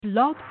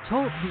Blog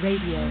Talk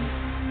Radio.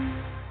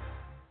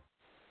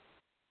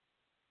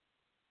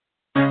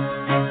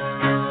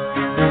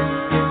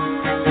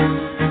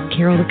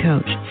 Carol the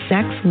Coach.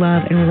 Sex,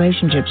 love, and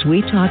relationships.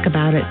 We talk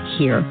about it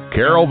here.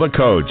 Carol the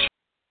Coach.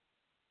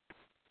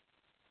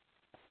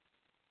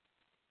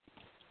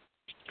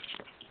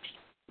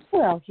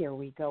 Well, here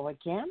we go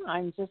again.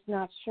 I'm just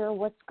not sure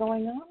what's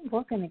going on.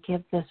 We're going to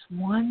give this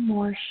one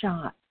more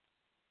shot.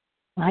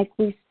 Like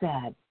we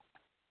said,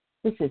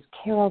 this is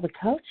Carol the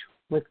Coach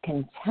with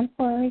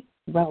Contemporary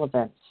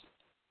Relevance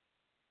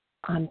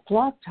on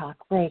Blog Talk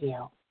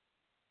Radio.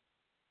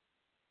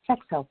 Sex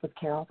Help with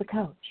Carol the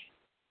Coach.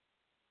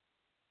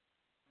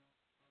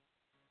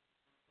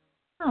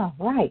 All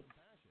right.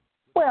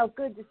 Well,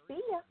 good to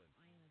see you.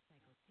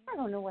 I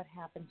don't know what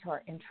happened to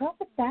our intro,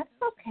 but that's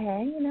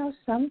okay. You know,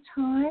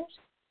 sometimes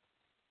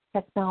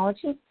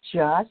technology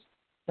just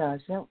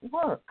doesn't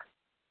work.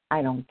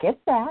 I don't get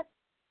that,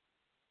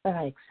 but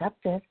I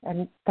accept it.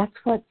 And that's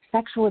what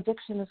sexual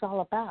addiction is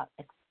all about,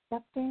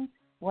 accepting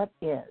what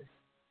is.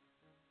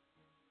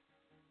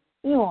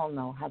 You all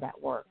know how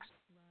that works.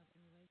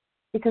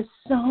 Because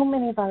so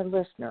many of our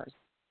listeners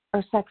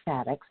are sex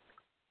addicts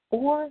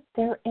or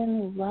they're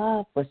in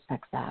love with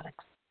sex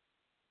addicts.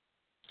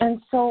 And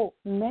so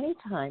many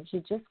times you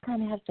just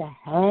kind of have to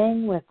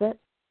hang with it.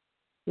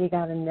 You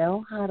got to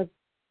know how to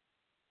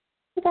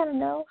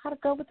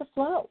go with the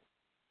flow.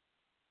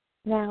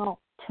 Now,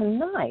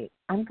 tonight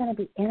I'm going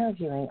to be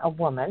interviewing a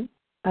woman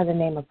by the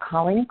name of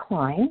Colleen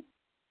Klein.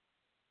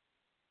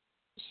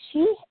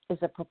 She is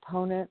a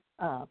proponent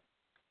of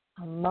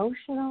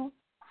Emotional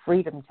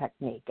Freedom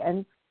Technique.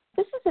 And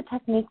this is a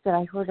technique that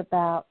I heard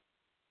about,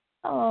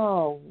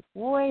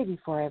 way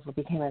before I ever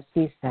became a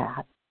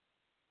CSAT.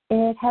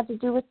 It had to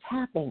do with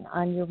tapping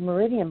on your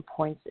meridian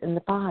points in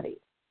the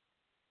body.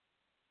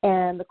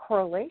 And the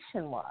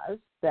correlation was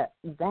that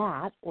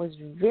was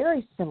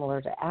very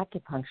similar to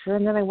acupuncture.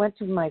 And then I went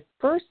to my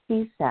first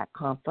CSAT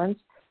conference,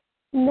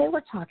 and they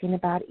were talking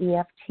about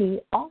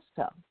EFT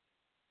also.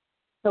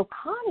 So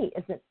Connie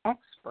is an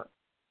expert.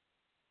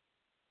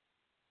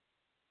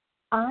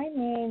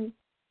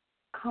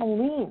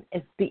 Colleen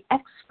is the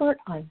expert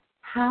on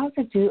how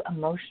to do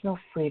emotional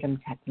freedom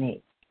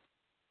technique.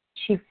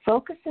 She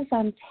focuses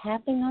on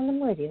tapping on the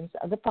meridians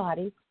of the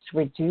body to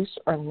reduce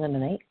or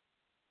eliminate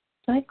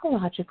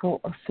psychological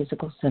or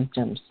physical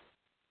symptoms.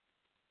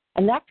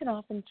 And that can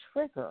often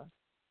trigger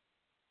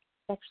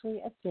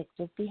sexually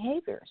addictive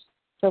behaviors.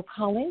 So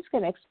Colleen's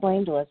going to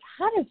explain to us,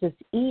 how does this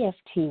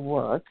EFT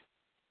work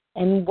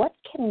and what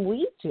can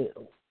we do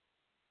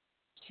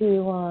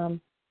to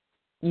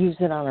use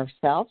it on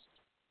ourselves,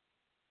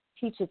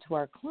 teach it to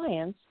our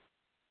clients,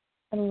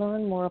 and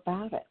learn more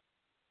about it.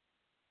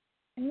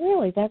 And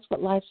really, that's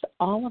what life's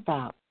all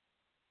about.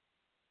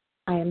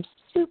 I am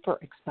super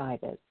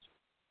excited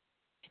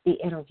to be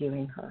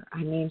interviewing her.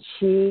 I mean,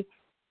 she's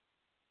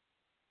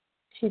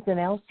an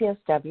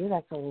LCSW,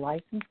 that's a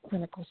licensed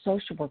clinical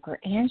social worker,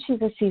 and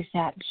she's a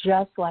CSAT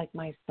just like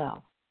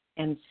myself.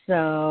 And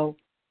so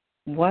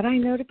what I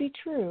know to be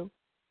true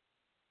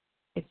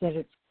is that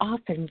it's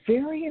often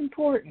very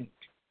important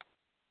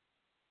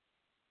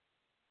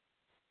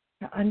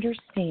to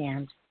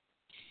understand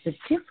the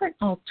different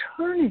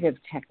alternative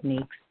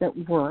techniques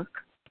that work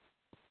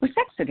with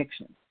sex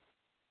addiction.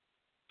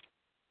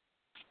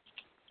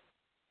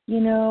 You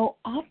know,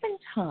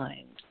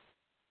 oftentimes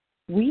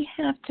we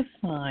have to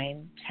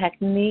find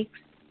techniques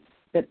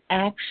that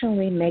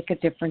actually make a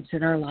difference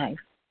in our life.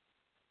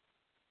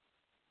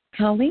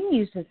 Colleen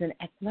uses an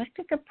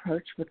eclectic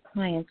approach with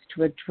clients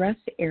to address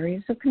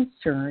areas of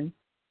concern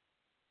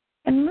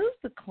and move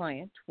the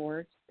client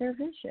towards their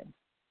vision.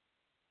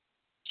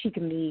 She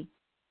can be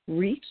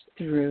reached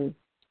through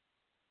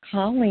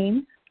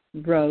Colleen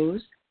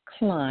Rose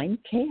Klein,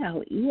 Klein,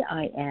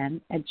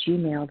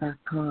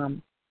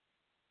 @gmail.com.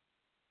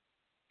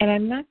 And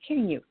I'm not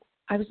kidding you.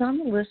 I was on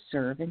the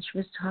listserv, and she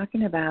was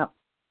talking about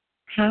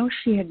how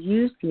she had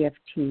used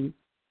EFT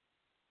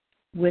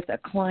with a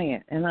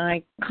client. And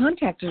I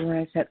contacted her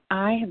and I said,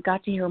 I have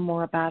got to hear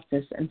more about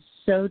this, and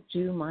so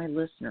do my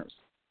listeners.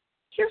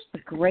 Here's the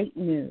great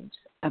news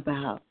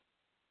about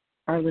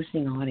our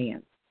listening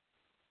audience.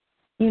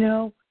 You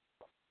know,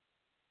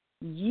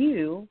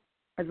 you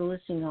are the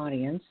listening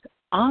audience.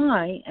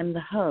 I am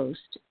the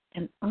host,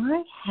 and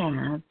I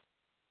have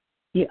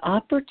the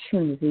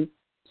opportunity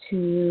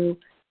to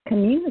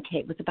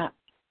communicate with about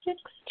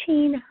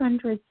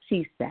 1,600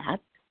 CSATs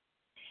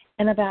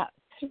and about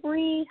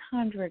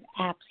 300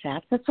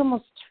 APSATs. That's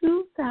almost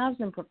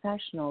 2,000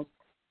 professionals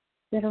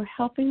that are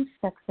helping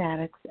sex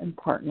addicts and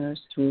partners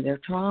through their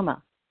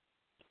trauma.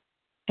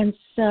 And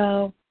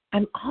so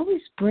I'm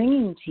always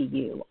bringing to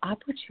you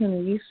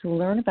opportunities to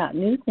learn about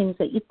new things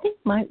that you think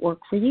might work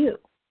for you.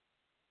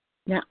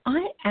 Now,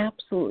 I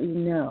absolutely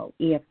know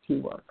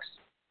EFT works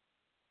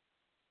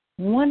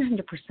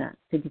 100%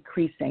 to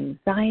decrease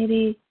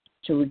anxiety,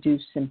 to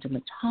reduce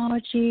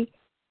symptomatology,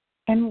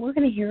 and we're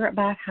going to hear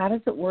about how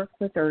does it work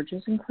with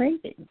urges and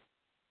cravings.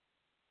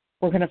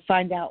 We're going to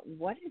find out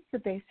what is the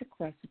basic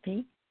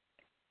recipe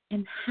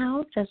And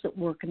how does it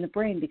work in the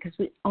brain? Because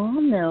we all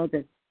know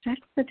that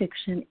sex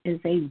addiction is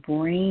a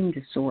brain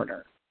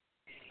disorder.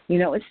 You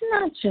know, it's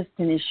not just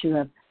an issue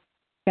of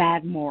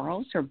bad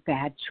morals or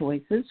bad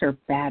choices or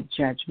bad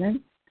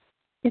judgment.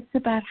 It's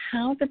about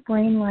how the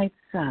brain lights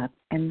up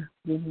and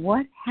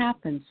what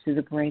happens to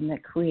the brain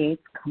that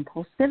creates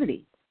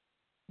compulsivity.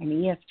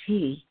 And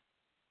EFT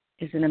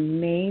is an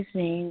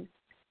amazing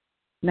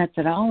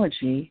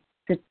methodology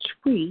that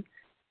treats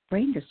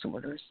brain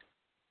disorders.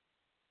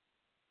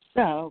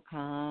 So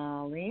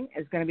Colleen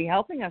is going to be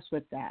helping us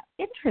with that.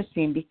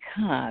 Interesting,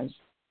 because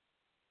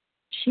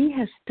she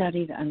has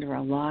studied under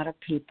a lot of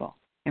people,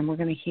 and we're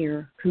going to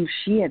hear who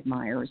she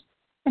admires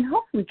and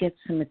hopefully get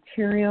some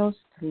materials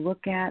to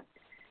look at,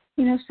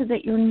 you know, so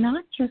that you're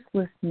not just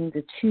listening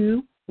to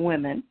two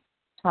women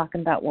talking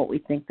about what we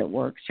think that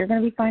works. You're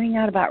going to be finding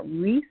out about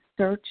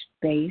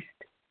research-based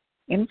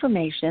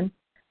information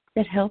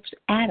that helps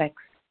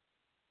addicts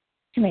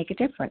to make a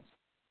difference.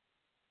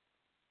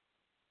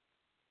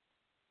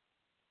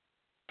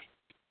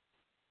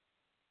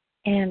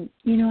 And,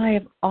 you know, I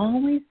have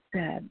always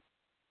said,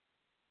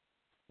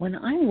 when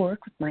I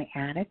work with my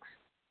addicts,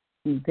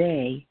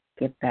 they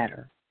get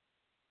better.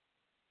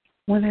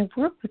 When I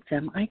work with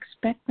them, I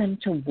expect them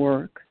to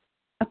work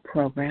a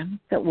program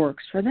that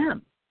works for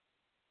them.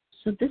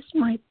 So this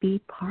might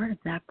be part of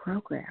that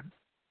program.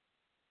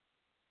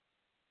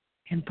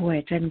 And boy,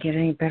 it doesn't get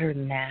any better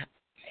than that.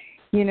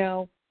 You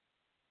know,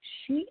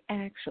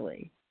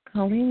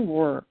 Colleen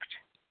worked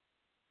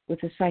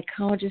with a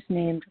psychologist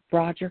named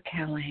Roger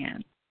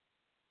Callahan.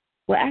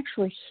 Well,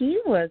 actually, he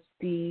was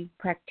the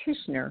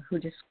practitioner who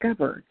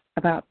discovered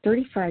about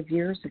 35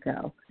 years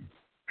ago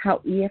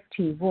how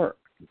EFT worked.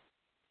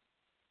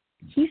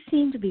 He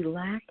seemed to be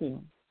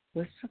lacking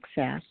with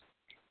success,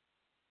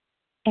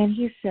 and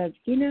he said,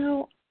 you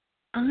know,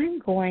 I'm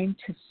going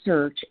to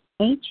search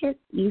ancient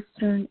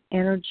Eastern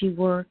energy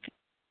work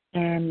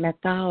and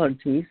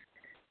methodologies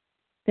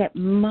that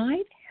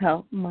might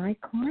help my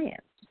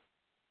clients.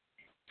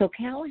 So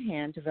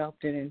Callahan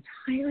developed an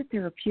entire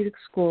therapeutic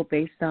school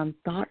based on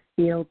thought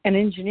field, and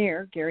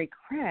engineer Gary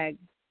Craig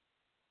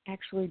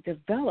actually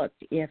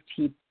developed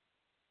EFT.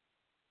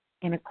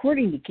 And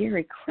according to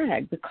Gary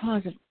Craig, the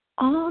cause of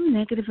all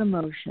negative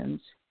emotions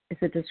is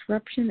a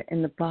disruption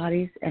in the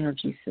body's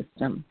energy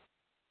system.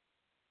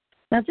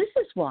 Now, this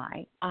is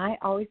why I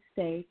always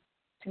say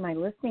to my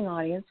listening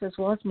audience as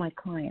well as my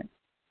clients,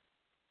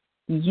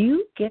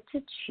 you get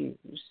to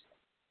choose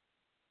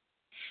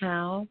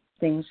how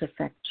things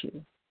affect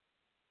you.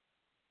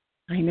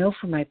 I know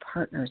for my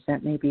partners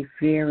that may be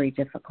very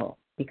difficult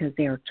because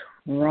they are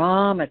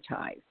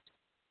traumatized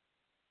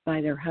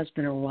by their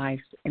husband or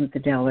wife's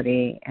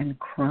infidelity and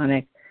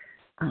chronic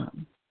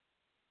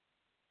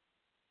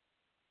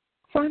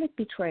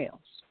betrayals.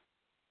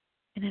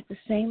 And at the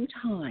same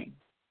time,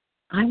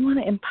 I want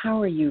to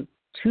empower you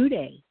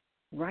today,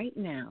 right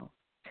now,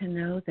 to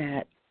know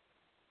that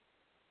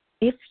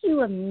if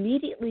you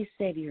immediately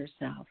say to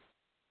yourself,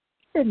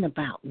 this isn't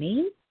about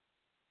me,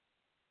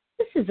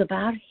 this is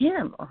about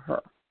him or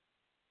her.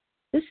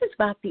 This is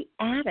about the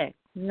addict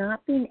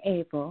not being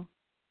able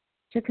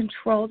to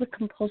control the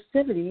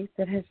compulsivity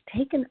that has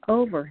taken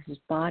over his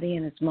body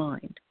and his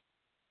mind.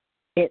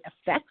 It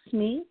affects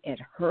me. It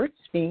hurts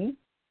me.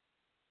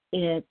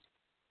 It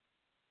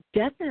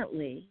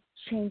definitely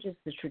changes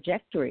the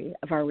trajectory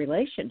of our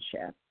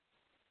relationship.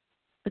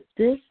 But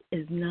this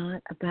is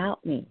not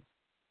about me.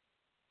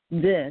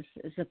 This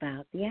is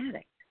about the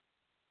addict.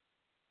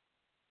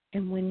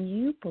 And when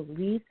you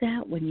believe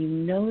that, when you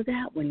know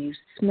that, when you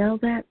smell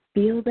that,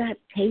 feel that,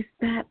 taste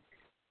that,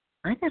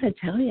 I got to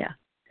tell you,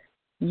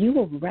 you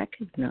will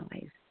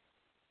recognize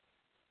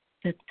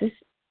that this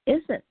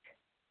isn't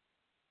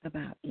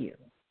about you.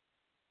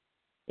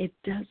 It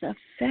does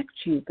affect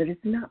you, but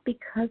it's not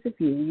because of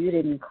you. You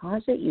didn't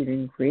cause it. You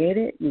didn't create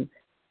it.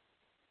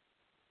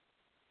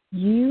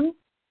 You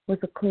was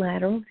a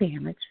collateral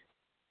damage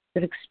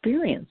that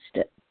experienced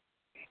it.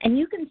 And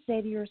you can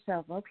say to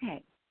yourself,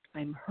 okay,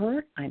 I'm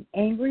hurt, I'm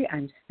angry,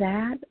 I'm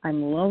sad,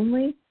 I'm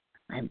lonely,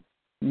 I'm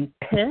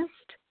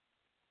pissed,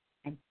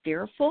 I'm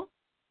fearful,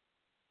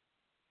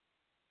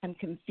 I'm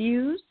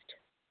confused,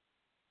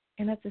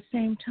 and at the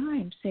same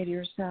time say to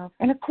yourself,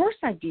 and of course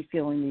I'd be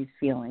feeling these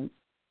feelings.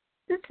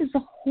 This is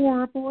a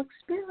horrible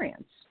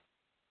experience.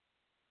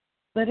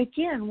 But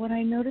again, what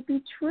I know to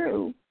be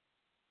true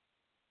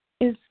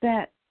is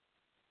that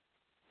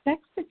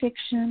sex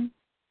addiction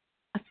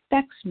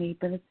affects me,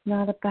 but it's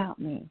not about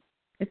me.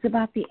 It's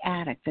about the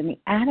addict, and the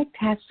addict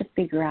has to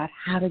figure out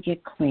how to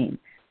get clean,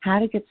 how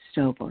to get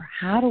sober,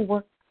 how to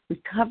work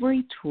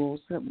recovery tools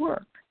that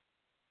work.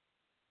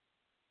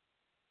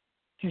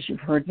 Because you've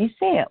heard me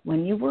say it,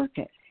 when you work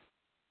it,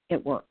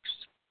 it works.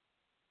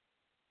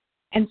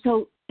 And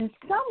so in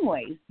some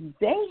ways,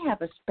 they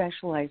have a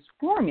specialized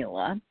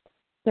formula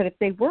that if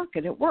they work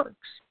it, it works.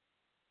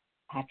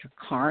 Patrick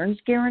Carnes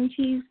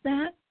guarantees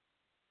that.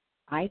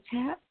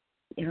 ITAP,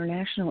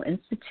 International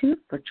Institute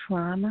for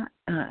Trauma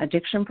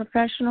Addiction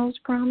Professionals,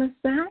 promise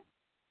that.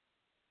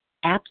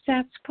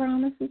 APSATS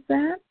promises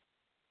that.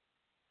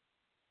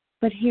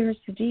 But here's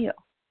the deal.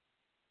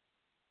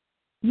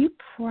 You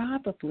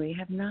probably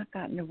have not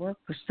gotten to work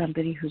with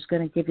somebody who's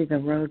going to give you the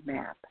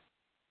roadmap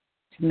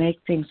to make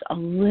things a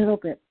little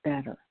bit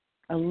better,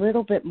 a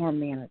little bit more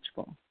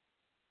manageable.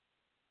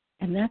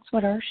 And that's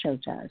what our show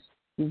does.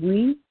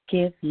 We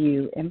give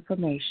you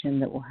information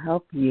that will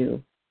help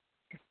you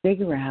to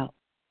figure out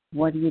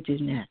what do you do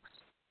next.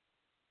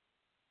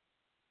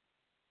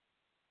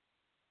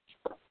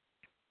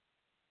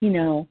 You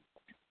know,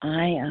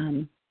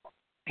 I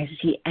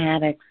see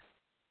addicts,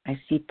 I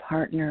see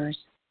partners,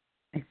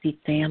 I see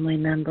family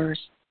members.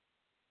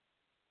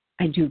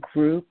 I do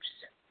groups,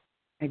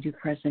 I do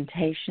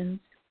presentations,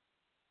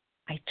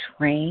 I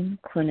train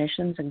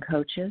clinicians and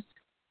coaches.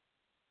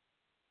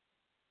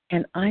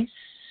 And I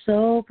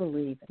so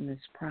believe in this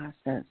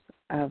process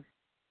of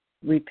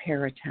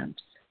repair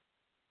attempts.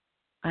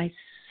 I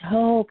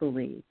so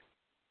believe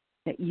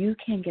that you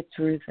can get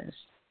through this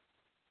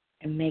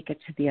and make it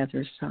to the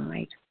other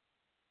side.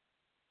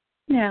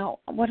 Now,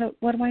 what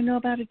do I know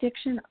about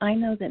addiction? I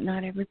know that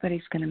not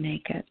everybody's going to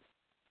make it.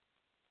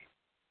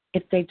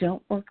 If they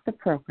don't work the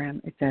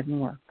program, it doesn't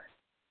work.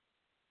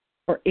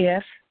 Or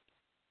if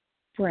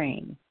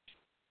brain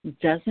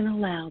doesn't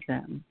allow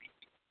them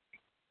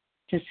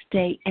to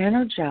stay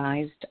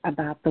energized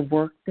about the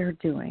work they're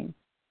doing.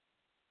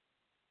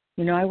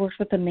 You know, I worked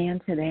with a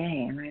man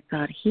today, and I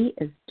thought he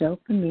is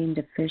dopamine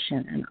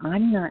deficient, and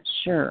I'm not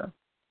sure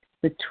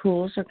the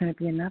tools are going to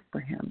be enough for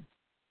him.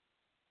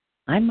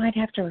 I might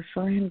have to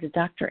refer him to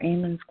Dr.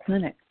 Amon's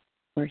clinic,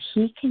 where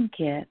he can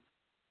get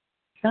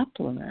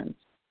supplements,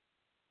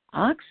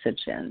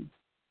 oxygen,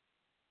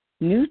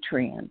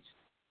 nutrients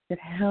that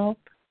help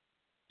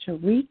to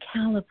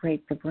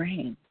recalibrate the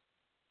brain.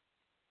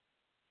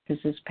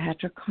 Because as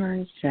Patrick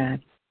Carnes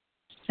said,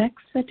 sex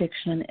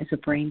addiction is a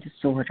brain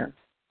disorder.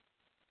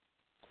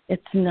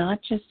 It's not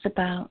just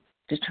about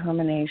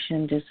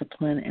determination,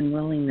 discipline, and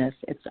willingness.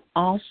 It's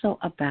also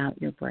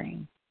about your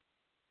brain.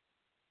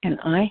 And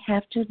I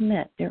have to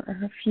admit, there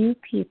are a few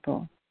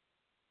people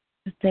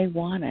that they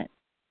want it.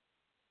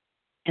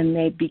 And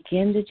they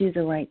begin to do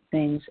the right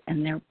things,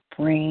 and their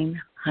brain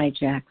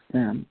hijacks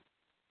them.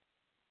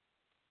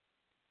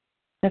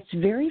 That's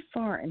very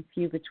far and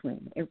few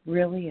between. It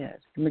really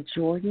is. The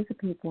majority of the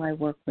people I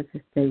work with,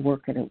 if they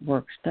work it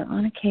works. But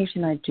on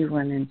occasion, I do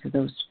run into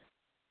those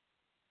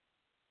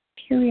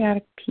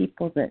periodic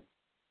people that,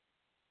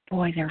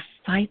 boy, they're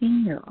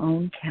fighting their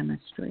own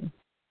chemistry.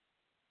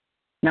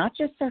 Not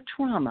just their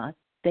trauma.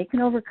 They can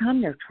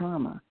overcome their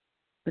trauma,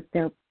 but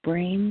their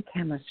brain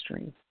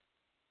chemistry.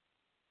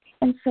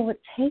 And so it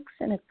takes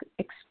an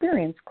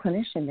experienced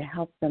clinician to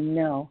help them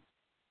know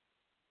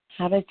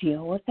how to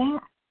deal with that.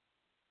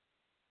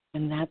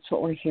 And that's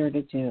what we're here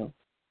to do.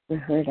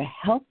 We're here to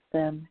help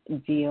them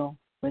deal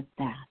with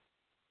that.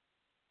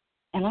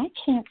 And I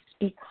can't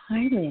speak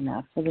highly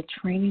enough for the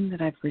training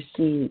that I've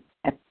received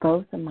at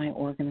both of my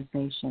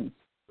organizations,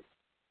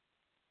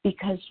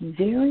 because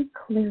very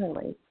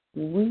clearly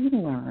we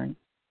learn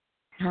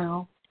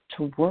how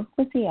to work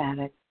with the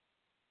addict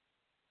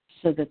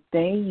so that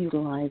they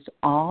utilize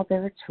all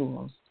their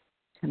tools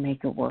to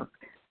make it work.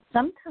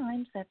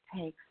 Sometimes that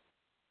takes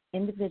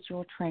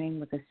individual training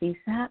with a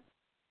CSAT,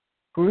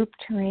 group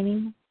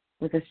training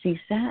with a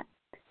CSAT,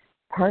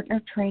 partner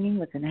training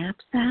with an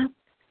APSAT.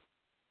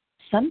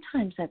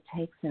 Sometimes that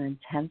takes an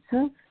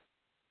intensive,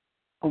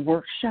 a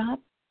workshop,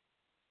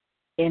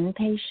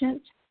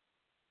 inpatient,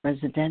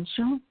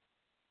 residential.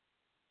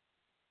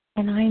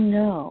 And I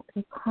know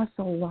it costs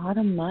a lot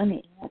of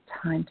money at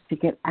times to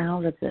get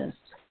out of this.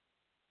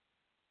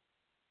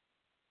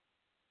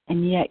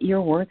 And yet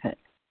you're worth it.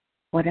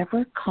 Whatever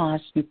it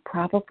costs, you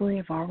probably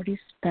have already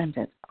spent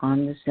it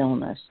on this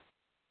illness.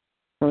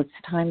 So it's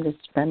time to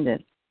spend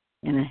it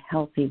in a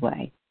healthy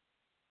way.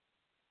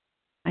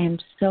 I am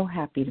so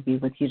happy to be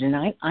with you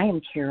tonight. I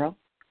am Carol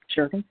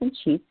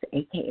Jurgensen-Sheets,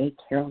 a.k.a.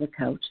 Carol the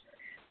Coach.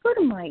 Go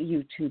to my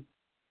YouTube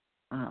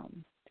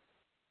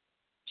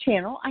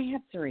channel. I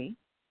have 3.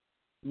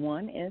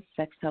 One is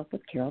Sex Health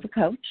with Carol the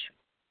Coach.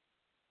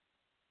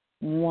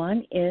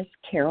 One is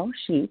Carol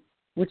Sheets,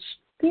 which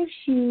gives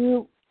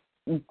you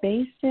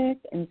basic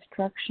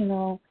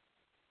instructional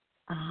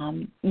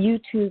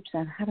YouTubes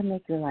on how to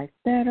make your life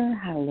better,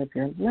 how to live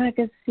your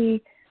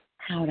legacy,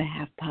 how to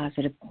have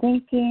positive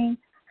thinking,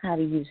 how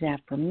to use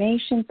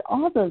affirmations,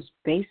 all those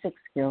basic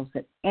skills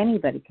that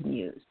anybody can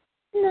use.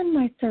 And then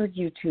my third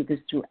YouTube is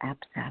through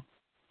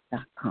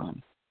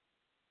AppSats.com.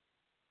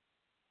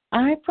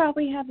 I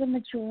probably have the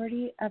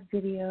majority of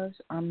videos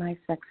on my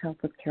Sex Health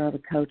with Carol the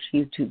Coach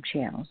YouTube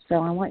channel, so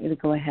I want you to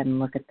go ahead and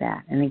look at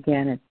that. And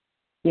again,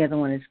 the other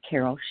one is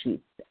Carol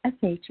Sheets,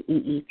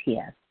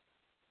 S-H-E-E-T-S.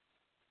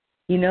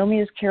 You know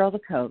me as Carol the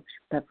Coach,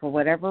 but for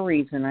whatever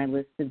reason, I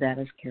listed that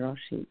as Carol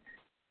Sheets.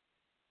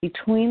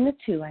 Between the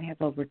two, I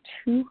have over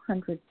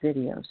 200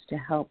 videos to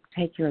help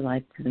take your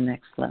life to the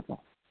next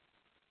level.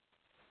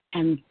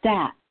 And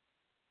that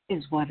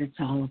is what it's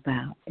all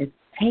about. It's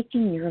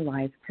taking your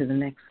life to the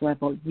next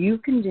level. You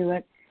can do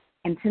it.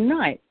 And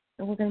tonight,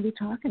 we're going to be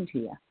talking to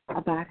you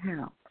about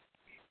how.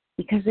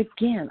 Because,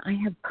 again, I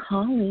have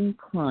Colleen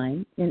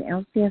Klein in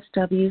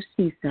LCSW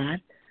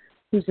CSAT,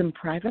 who's in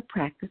private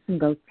practice in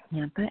both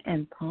Tampa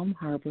and Palm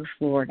Harbor,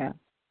 Florida.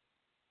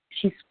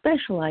 She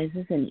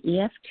specializes in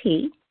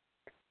EFT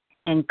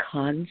and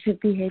cognitive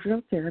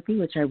behavioral therapy,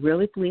 which I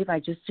really believe I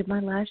just did my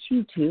last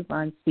YouTube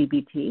on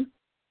CBT.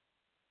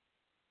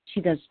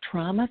 She does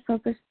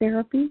trauma-focused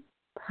therapy,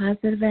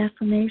 positive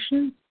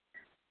affirmations,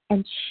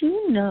 and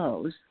she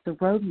knows the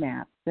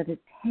roadmap that it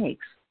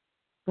takes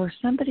for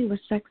somebody with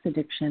sex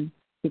addiction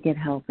to get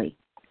healthy.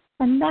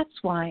 And that's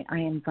why I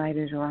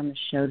invited her on the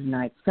show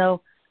tonight.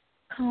 So,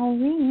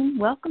 Colleen,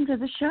 welcome to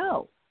the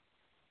show.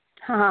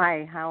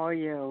 Hi, how are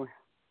you?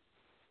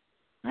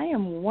 I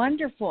am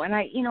wonderful. And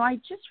I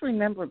just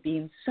remember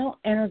being so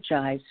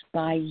energized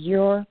by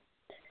your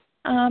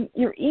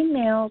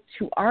email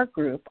to our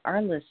group,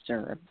 our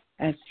listserv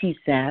as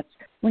CSATs,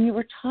 when you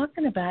were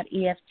talking about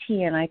EFT,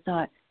 and I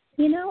thought,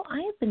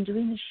 I have been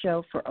doing the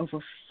show for over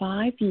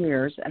 5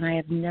 years, and I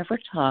have never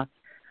talked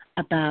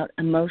about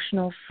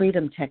Emotional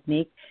Freedom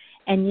Technique,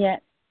 and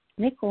yet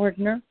Nick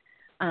Ordner,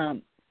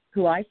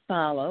 who I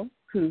follow,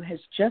 who has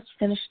just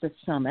finished the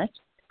summit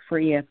for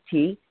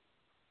EFT,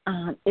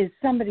 is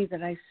somebody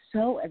that I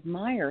so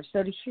admire.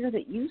 So to hear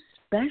that you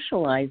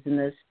specialize in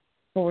this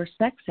for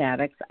sex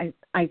addicts,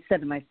 I said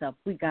to myself,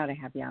 we got to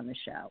have you on the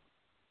show.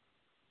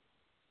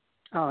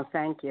 Oh,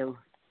 thank you.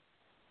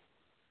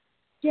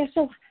 Yeah,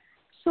 so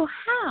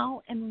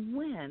how and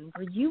when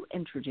were you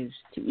introduced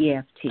to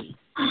EFT?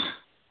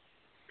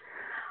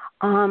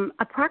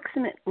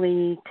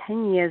 Approximately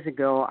 10 years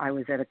ago, I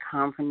was at a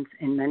conference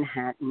in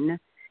Manhattan,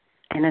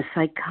 and a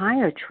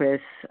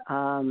psychiatrist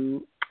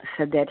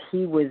said that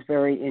he was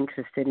very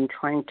interested in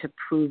trying to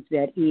prove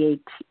that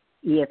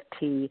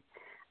EFT,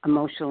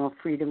 Emotional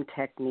Freedom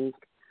Technique,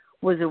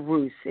 was a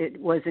ruse.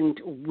 It wasn't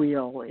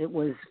real. It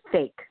was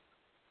fake.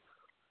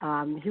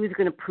 He was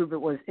going to prove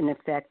it was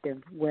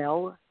ineffective.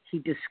 Well, he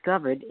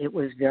discovered it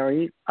was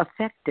very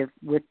effective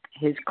with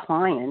his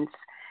clients,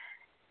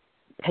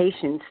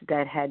 patients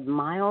that had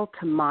mild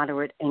to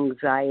moderate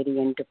anxiety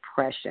and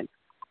depression.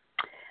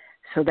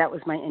 So that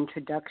was my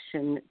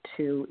introduction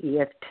to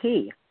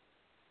EFT.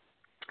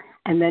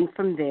 And then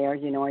from there,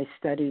 I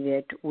studied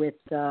it with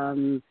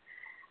those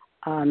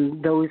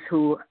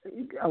who,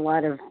 a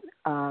lot of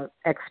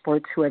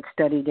experts who had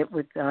studied it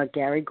with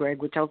Gary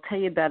Gregg, which I'll tell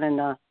you about in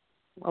a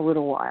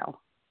little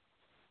while.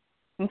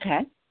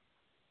 Okay.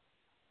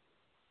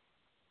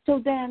 So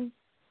then,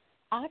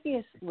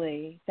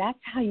 obviously, that's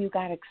how you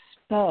got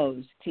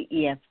exposed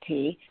to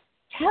EFT.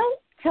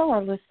 Tell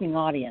our listening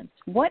audience,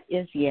 what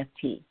is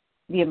EFT,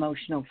 the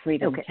Emotional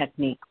Freedom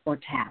Technique, or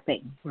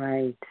tapping?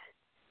 Right.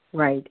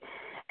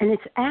 And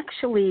it's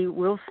actually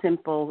real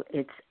simple.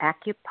 It's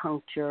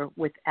acupuncture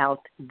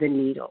without the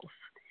needles.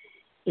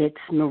 It's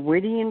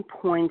meridian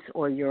points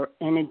or your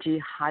energy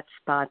hot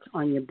spots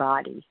on your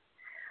body.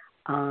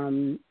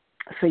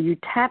 So you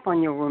tap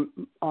on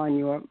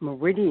your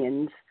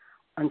meridians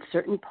on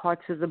certain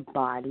parts of the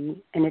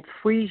body, and it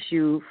frees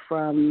you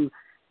from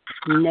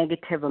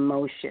negative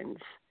emotions.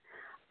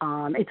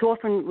 It's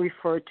often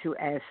referred to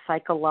as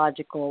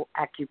psychological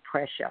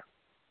acupressure.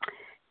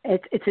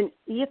 It's an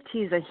EFT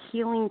is a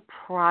healing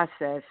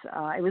process.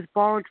 It was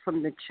borrowed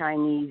from the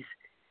Chinese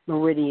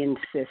meridian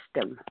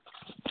system.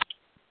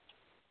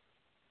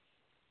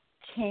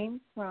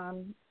 Came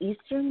from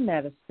Eastern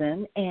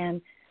medicine,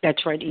 and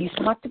that's right. You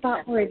talked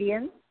about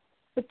meridians,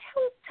 but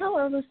tell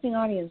our listening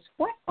audience,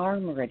 what are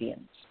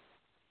meridians?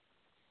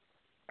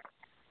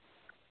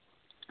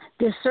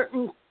 There's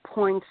certain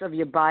points of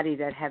your body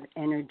that have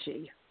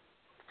energy.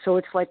 So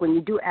it's like when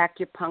you do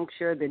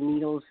acupuncture, the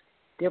needles,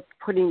 they're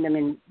putting them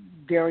in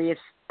various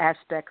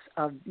aspects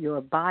of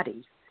your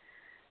body.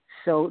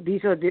 So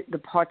these are the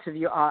parts of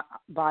your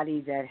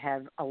body that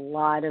have a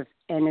lot of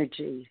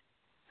energy,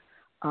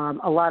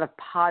 a lot of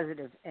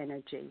positive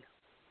energy.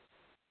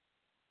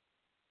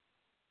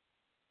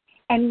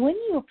 And when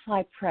you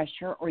apply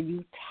pressure or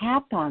you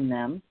tap on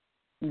them,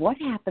 what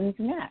happens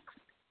next?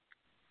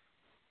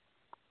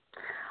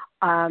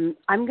 I'm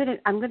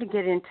gonna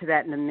get into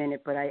that in a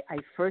minute, but I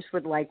first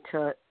would like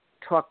to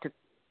talk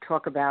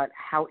about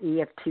how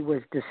EFT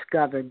was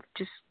discovered,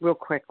 just real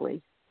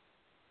quickly.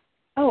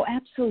 Oh,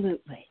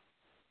 absolutely.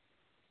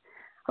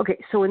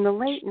 Okay, so in the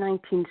late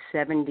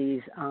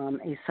 1970s,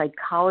 a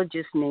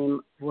psychologist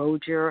named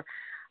Roger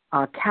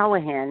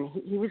Callahan,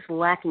 he was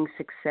lacking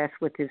success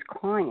with his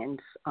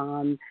clients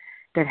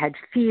that had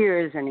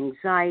fears and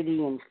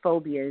anxiety and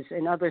phobias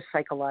and other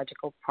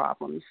psychological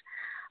problems.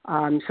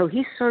 So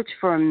he searched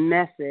for a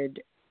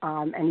method,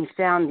 and he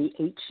found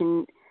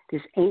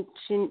this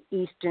ancient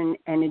Eastern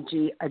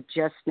energy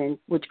adjustment,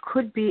 which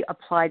could be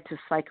applied to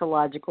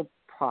psychological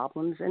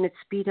problems, and it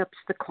speeds up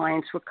the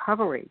client's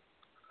recovery.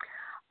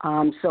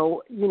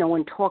 So,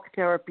 when talk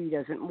therapy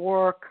doesn't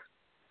work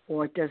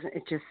or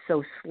it's just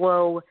so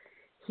slow,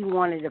 he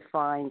wanted to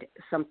find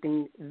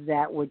something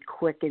that would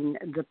quicken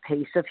the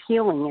pace of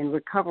healing and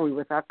recovery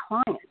with our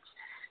clients.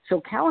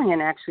 So Callahan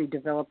actually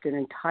developed an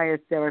entire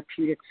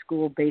therapeutic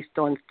school based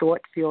on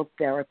thought field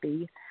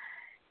therapy,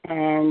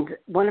 And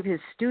one of his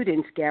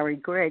students, Gary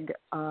Gregg,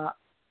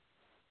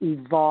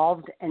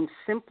 evolved and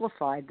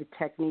simplified the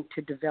technique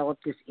to develop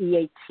this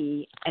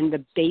EAT and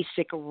the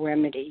basic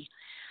remedy.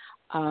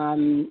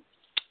 And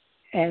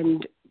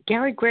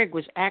Gary Gregg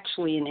was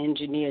actually an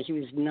engineer. He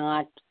was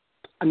not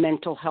a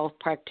mental health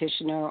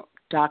practitioner,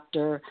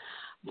 doctor,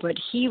 but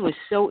he was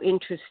so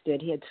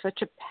interested. He had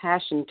such a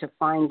passion to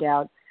find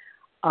out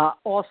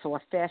also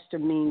a faster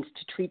means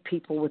to treat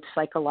people with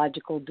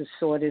psychological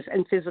disorders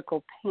and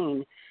physical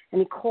pain. And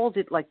he called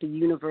it like the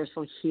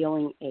universal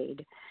healing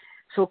aid.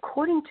 So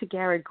according to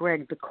Gary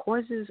Gregg, the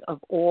causes of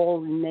all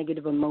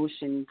negative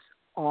emotions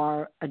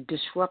are a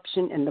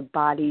disruption in the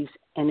body's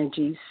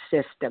energy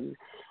system.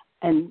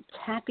 And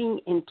tapping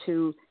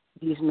into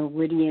these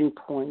meridian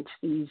points,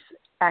 these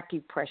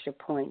acupressure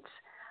points,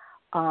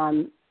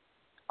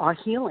 are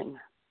healing.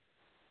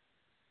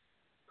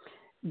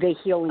 They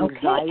heal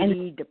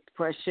anxiety,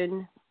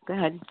 depression. Go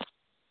ahead.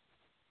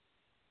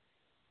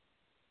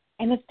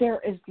 And if there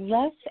is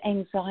less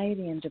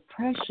anxiety and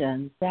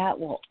depression, that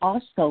will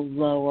also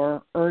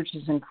lower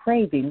urges and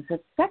cravings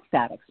that sex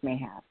addicts may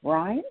have,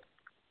 right?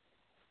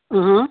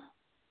 Mm-hmm.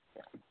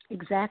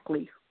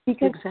 Exactly.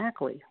 Because,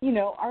 exactly. You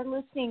know, our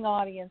listening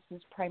audience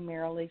is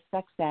primarily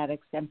sex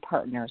addicts and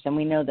partners, and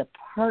we know that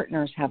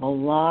partners have a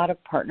lot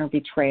of partner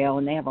betrayal,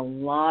 and they have a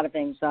lot of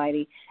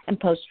anxiety and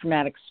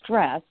post-traumatic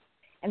stress.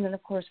 And then,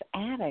 of course,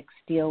 addicts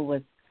deal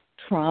with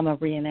trauma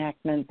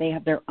reenactment. They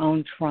have their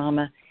own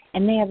trauma,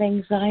 and they have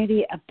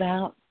anxiety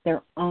about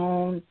their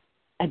own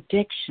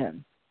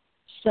addiction.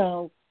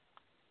 So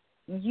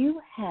you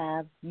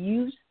have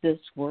used this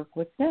work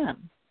with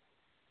them.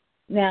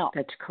 Now,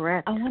 that's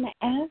correct.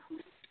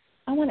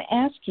 I want to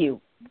ask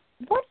you,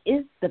 what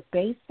is the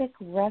basic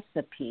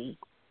recipe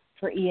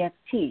for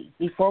EFT?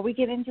 Before we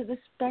get into the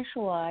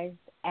specialized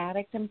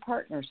addict and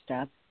partner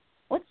stuff,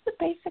 what's the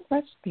basic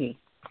recipe?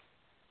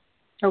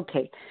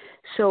 Okay,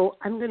 so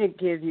I'm going to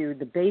give you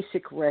the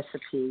basic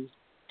recipe.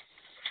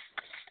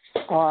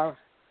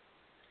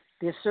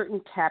 There's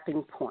certain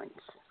tapping points.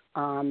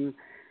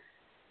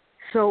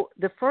 So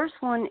the first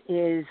one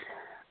is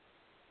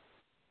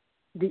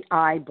the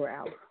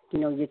eyebrow. You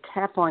know, you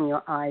tap on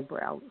your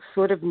eyebrow,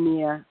 sort of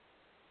near,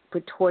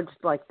 but towards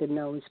like the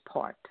nose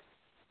part.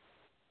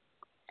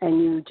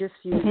 And you just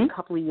use a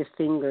couple of your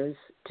fingers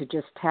to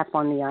just tap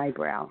on the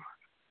eyebrow.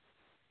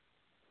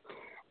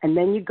 And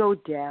then you go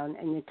down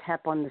and you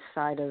tap on the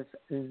side of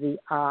the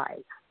eye.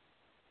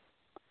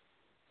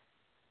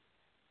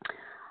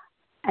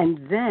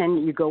 And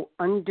then you go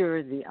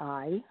under the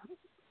eye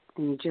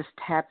and you just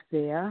tap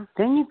there.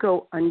 Then you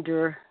go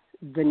under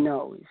the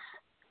nose.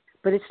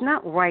 But it's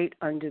not right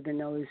under the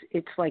nose.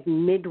 It's like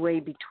midway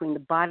between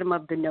the bottom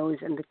of the nose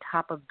and the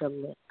top of the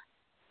lip.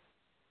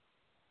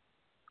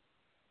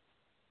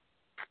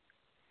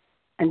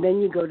 And then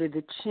you go to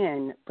the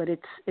chin, but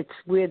it's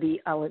where the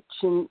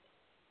chin,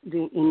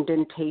 the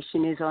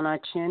indentation is on our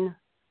chin.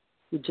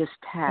 You just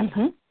tap.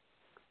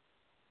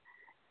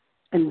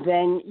 And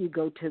then you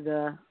go to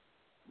the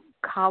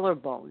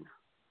collarbone.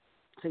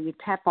 So you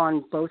tap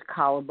on both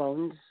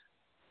collarbones.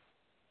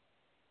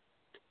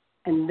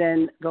 And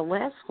then the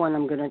last one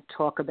I'm going to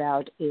talk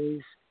about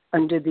is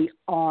under the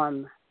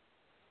arm.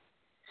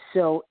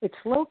 So it's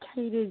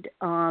located,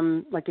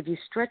 like if you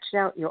stretched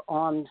out your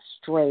arm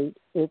straight,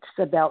 it's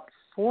about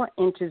 4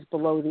 inches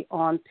below the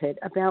armpit,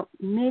 about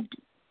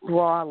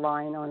mid-bra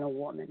line on a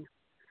woman.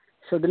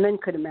 So the men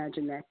could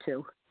imagine that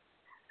too.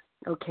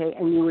 Okay,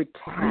 and you would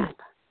tap.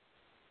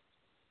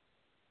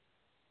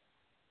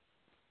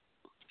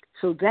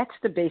 So that's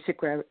the basic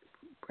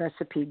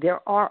recipe.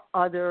 There are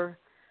other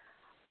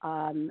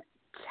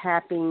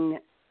tapping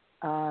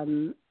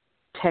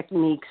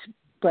techniques,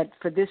 but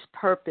for this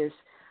purpose,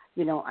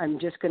 you know, I'm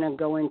just going to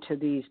go into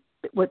these,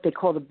 what they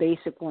call the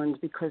basic ones,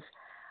 because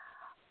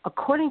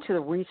according to the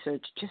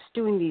research, just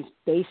doing the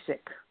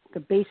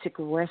basic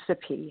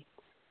recipe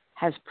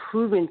has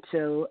proven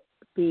to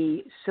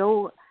be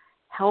so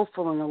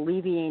helpful in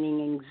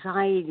alleviating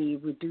anxiety,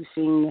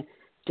 reducing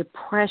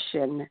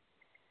depression,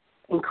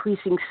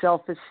 increasing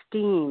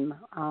self-esteem.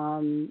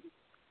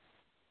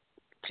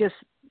 Just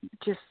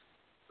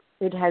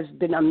it has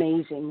been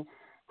amazing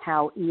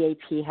how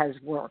EAP has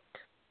worked.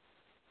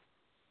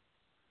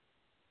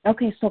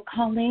 Okay, so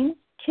Colleen,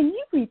 can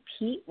you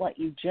repeat what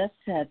you just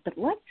said? But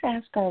let's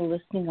ask our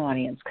listening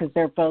audience, because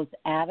they're both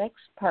addicts,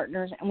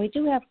 partners, and we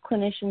do have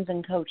clinicians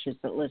and coaches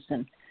that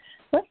listen.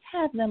 Let's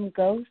have them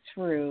go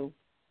through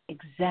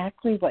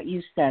exactly what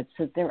you said,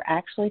 so they're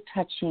actually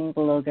touching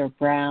below their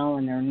brow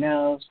and their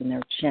nose and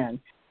their chin.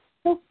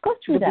 So go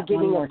through that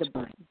one more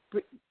time.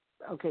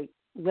 Okay,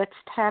 let's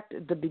tap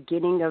the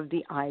beginning of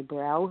the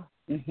eyebrow,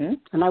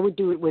 and I would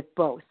do it with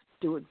both.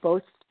 Do it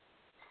both,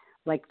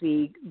 like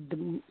the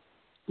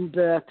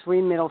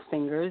 3 middle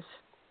fingers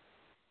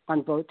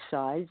on both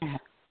sides.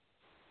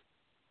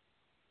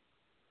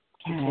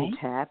 Okay,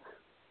 tap.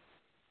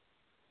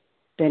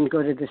 Then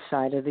go to the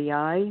side of the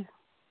eye,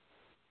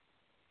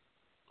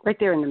 right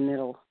there in the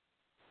middle.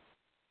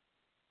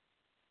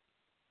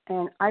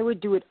 And I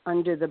would do it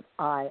under the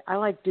eye. I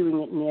like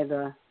doing it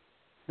near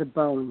the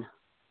bone.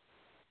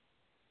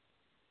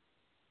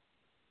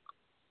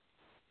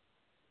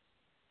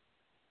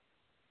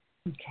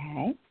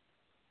 Okay.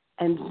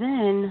 And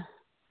then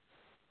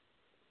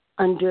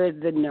under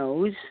the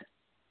nose,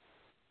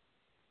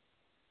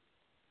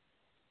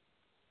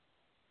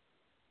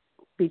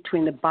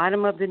 between the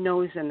bottom of the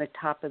nose and the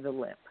top of the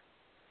lip.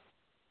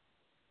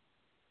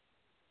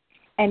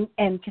 And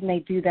can they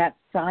do that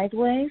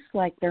sideways,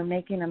 like they're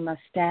making a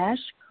mustache,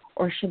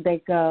 or should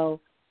they go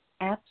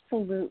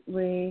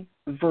absolutely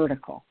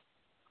vertical?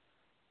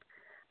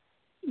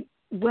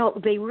 Well,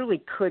 they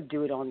really could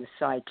do it on the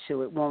side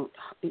too. It won't,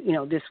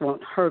 this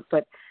won't hurt.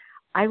 But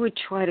I always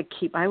try to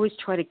keep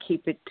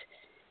it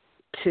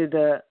to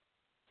the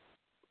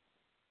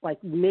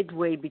like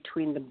midway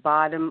between the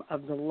bottom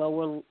of the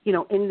lower,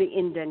 in the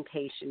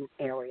indentation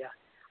area.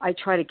 I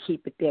try to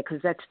keep it there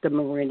because that's the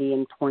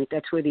meridian point.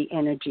 That's where the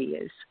energy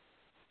is.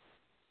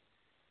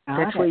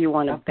 That's where you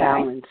want to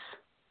balance.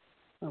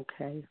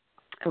 Okay.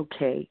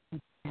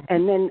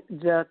 And then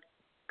the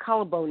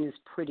collarbone is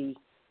pretty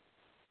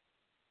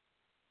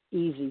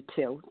easy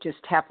too. Just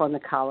tap on the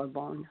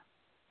collarbone.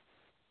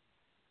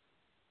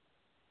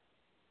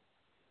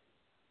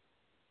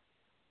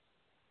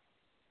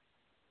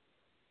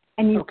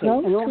 And you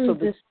go through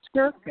this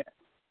circuit,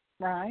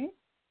 right?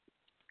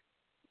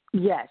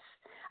 Yes.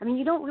 I mean,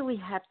 you don't really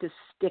have to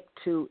stick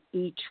to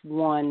each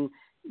one.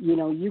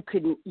 You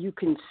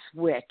can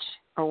switch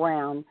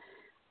around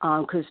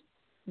because,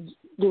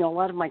 a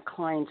lot of my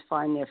clients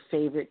find their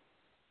favorite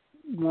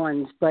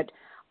ones. But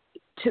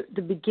to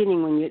the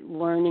beginning, when you're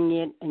learning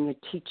it and you're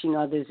teaching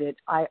others it,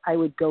 I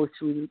would go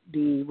through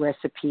the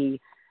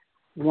recipe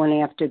one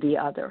after the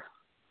other.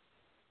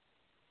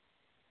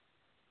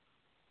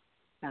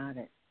 Got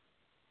it.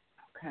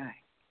 Okay.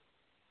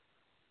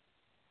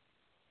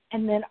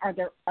 And then are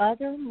there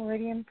other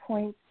meridian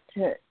points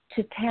to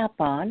tap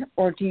on,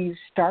 or do you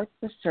start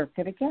the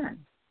circuit again?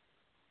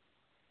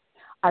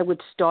 I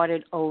would start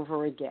it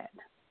over again.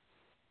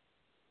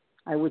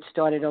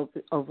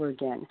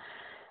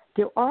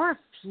 There are a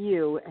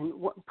few, and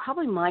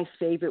probably my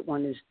favorite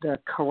one is the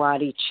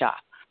karate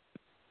chop.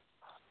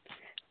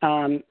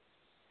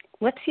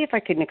 Let's see if I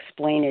can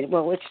explain it.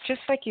 Well, it's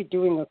just like you're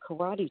doing a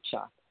karate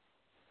chop.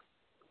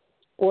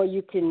 Or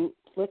you can,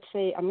 let's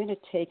say, I'm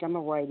a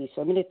righty,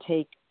 so I'm going to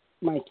take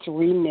my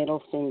 3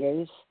 middle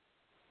fingers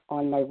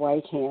on my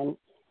right hand,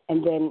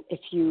 and then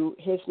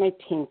here's my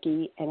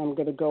pinky, and I'm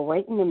going to go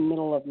right in the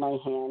middle of my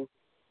hand,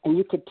 and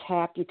you could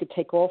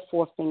take all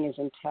 4 fingers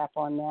and tap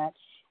on that.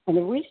 And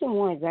the reason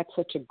why that's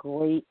such a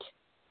great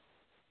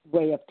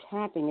way of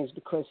tapping is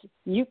because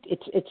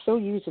it's so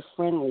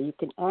user-friendly. You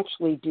can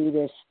actually do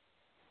this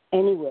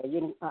anywhere.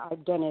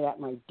 I've done it at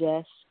my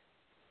desk.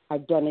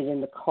 I've done it in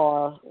the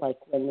car, like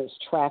when there's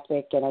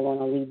traffic and I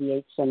want to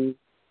alleviate some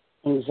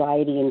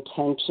anxiety and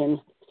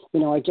tension.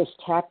 I just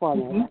tap on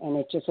it, and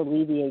it just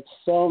alleviates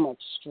so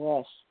much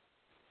stress.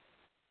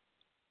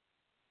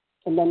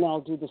 And then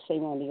I'll do the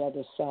same on the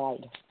other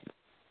side.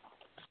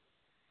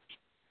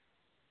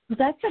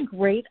 That's a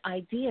great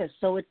idea.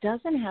 So it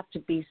doesn't have to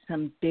be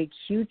some big,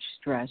 huge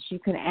stress. You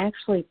can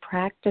actually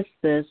practice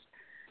this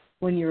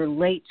when you're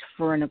late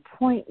for an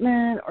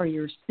appointment, or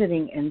you're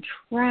sitting in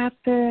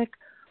traffic,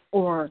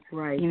 or,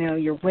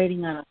 you're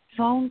waiting on a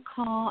phone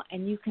call,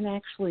 and you can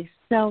actually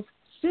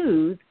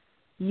self-soothe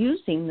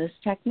using this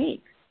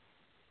technique.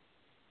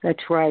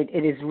 That's right.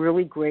 It is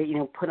really great.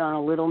 Put on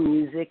a little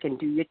music and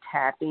do your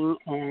tapping,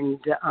 and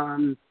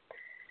I'm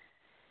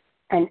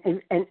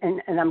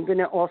going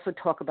to also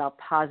talk about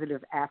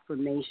positive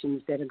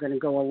affirmations that are going to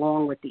go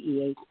along with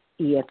the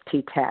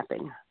EFT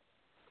tapping.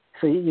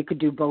 So you could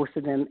do both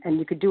of them, and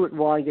you could do it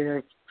while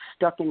you're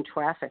stuck in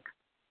traffic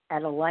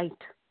at a light.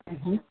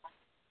 Mm-hmm.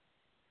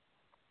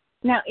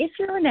 Now, if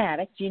you're an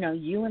addict,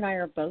 you and I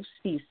are both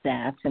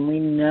CSATs, and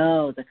we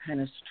know the kind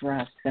of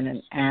stress that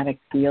an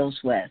addict deals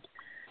with.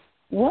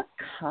 What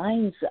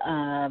kinds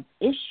of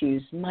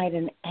issues might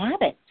an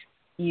addict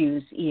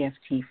use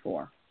EFT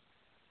for?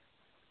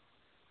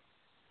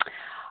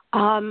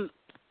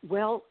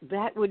 Well,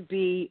 that would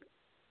be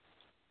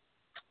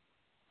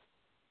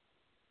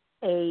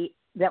it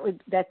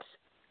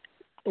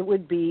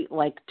would be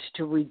like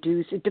to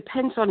reduce. It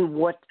depends on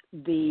what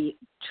the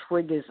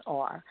triggers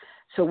are.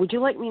 So would you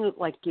like me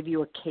to give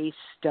you a case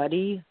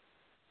study?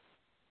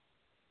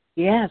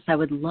 Yes, I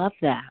would love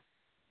that.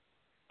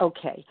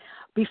 Okay.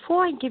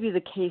 Before I give you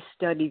the case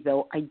study,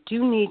 though, I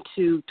do need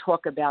to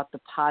talk about the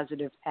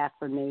positive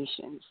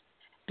affirmations,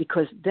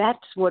 because that's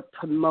what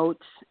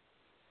promotes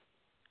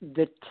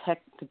the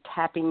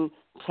tapping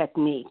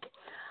technique.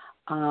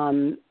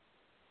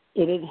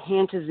 It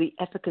enhances the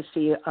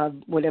efficacy of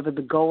whatever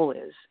the goal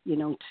is,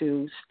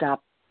 to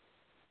stop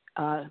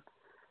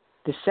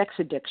the sex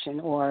addiction,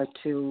 or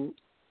to,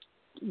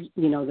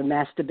 the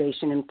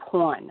masturbation and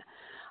porn.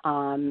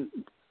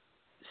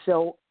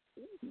 So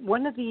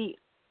one of the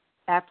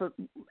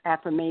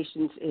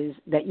affirmations is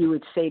that you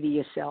would say to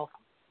yourself,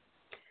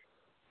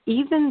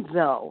 even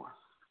though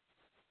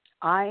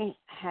I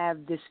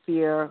have this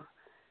fear,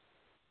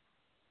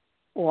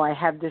 or I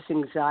have this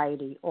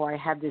anxiety, or I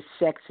have this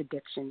sex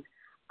addiction,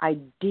 I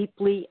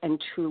deeply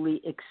and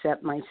truly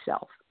accept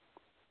myself.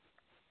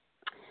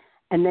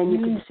 And then you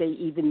could say,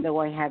 even though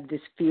I have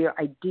this fear,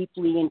 I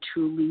deeply and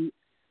truly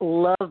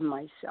love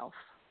myself.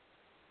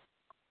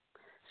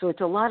 So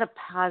it's a lot of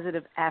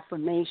positive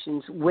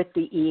affirmations with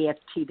the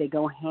EFT. They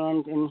go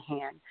hand in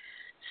hand.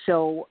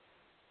 So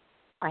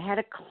I had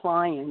a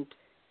client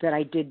that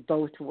I did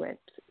both with.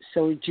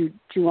 So do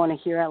you want to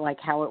hear like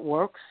how it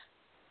works?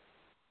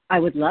 I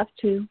would love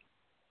to.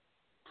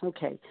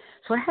 Okay.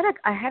 So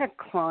I had a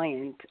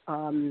client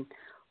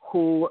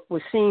who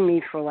was seeing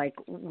me for like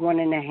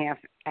 1.5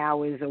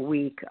 hours a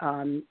week.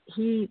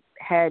 He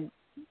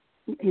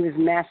was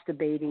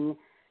masturbating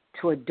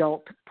to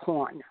adult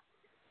porn.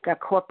 Got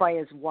caught by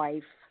his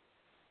wife,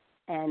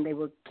 and they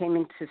came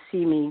in to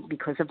see me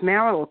because of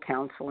marital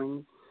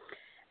counseling.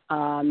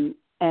 And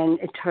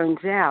it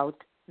turns out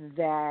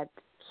that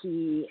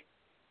he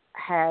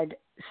had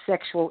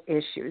sexual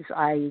issues.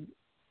 I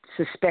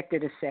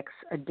suspected a sex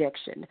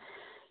addiction.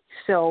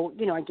 So,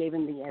 I gave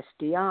him the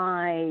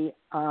SDI.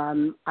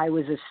 I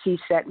was a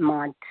CSAT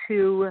Mod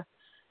 2.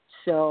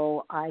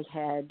 So I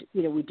had,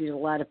 we did a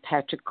lot of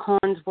Patrick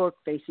Kahn's work,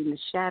 Facing the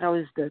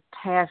Shadows, the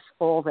past,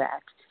 all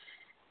that.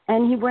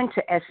 And he went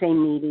to SA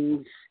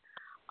meetings,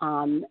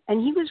 and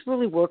he was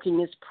really working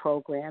his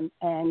program,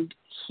 and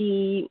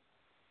he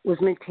was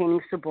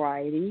maintaining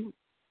sobriety.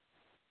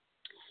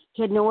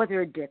 He had no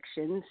other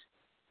addictions.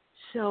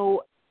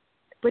 So,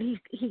 but he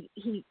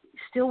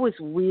still was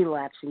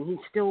relapsing. He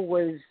still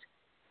was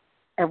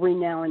every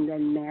now and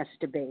then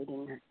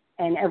masturbating,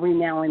 and every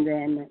now and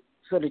then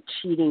sort of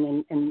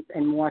cheating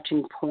and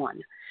watching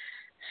porn.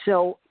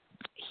 So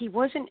he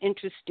wasn't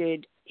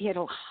interested. He had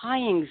a high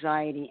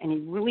anxiety, and he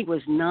really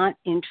was not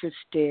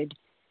interested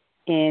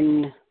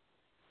in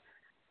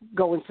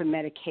going for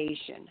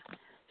medication.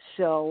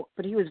 So,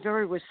 but he was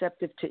very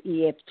receptive to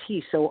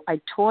EFT. So I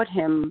taught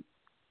him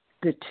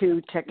the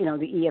two,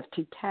 the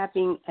EFT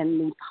tapping and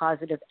the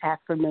positive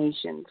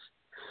affirmations.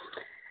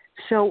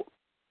 So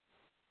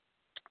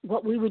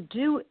what we would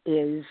do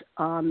is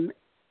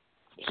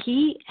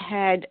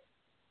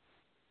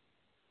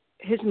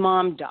his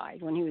mom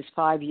died when he was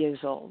 5 years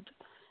old,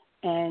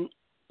 and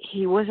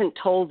he wasn't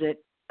told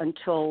it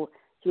until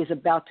he was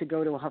about to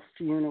go to her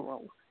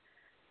funeral.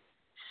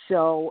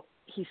 So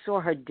he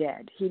saw her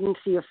dead. He didn't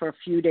see her for a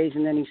few days,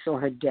 and then he saw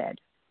her dead.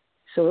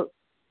 So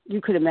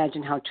you could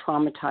imagine how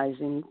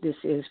traumatizing this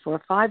is for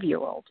a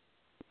 5-year-old.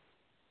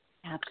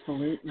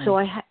 Absolutely.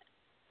 So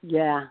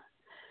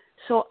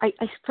So I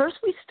first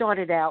we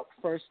started out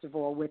first of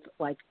all with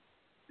like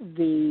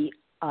that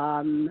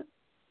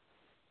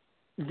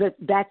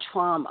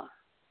trauma,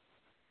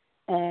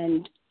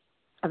 and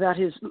about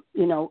his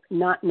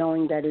not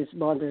knowing that his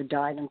mother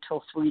died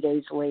until 3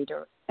 days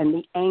later, and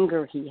the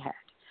anger he had.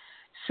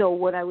 So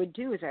what I would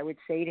do is I would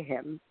say to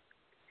him,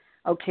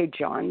 okay,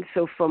 John,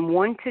 so from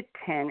 1 to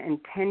 10, and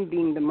 10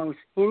 being the most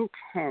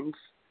intense,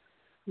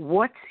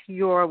 what's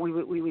your,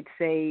 we would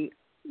say,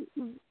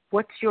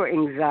 what's your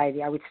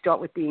anxiety? I would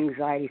start with the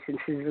anxiety, since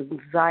his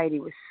anxiety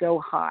was so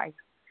high.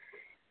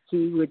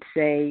 He would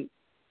say,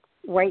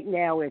 right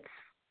now it's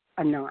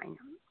a 9.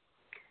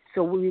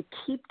 So we would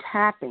keep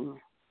tapping,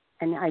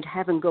 and I'd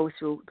have him go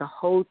through the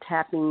whole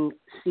tapping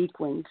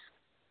sequence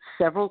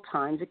several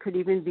times. It could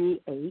even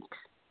be 8.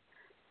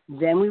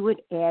 Then we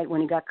would add,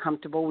 when he got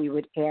comfortable, we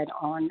would add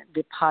on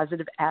the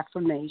positive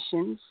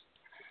affirmations,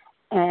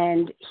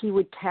 and he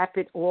would tap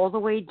it all the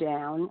way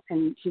down,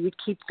 and he would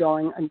keep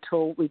going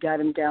until we got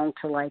him down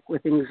to, like,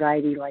 with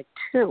anxiety, like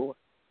 2.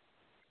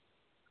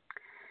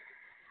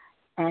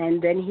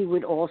 And then he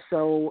would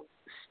also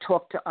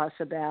talk to us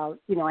about,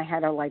 I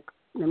had a, like,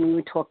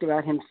 we talked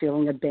about him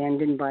feeling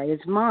abandoned by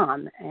his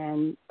mom,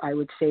 and I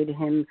would say to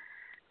him,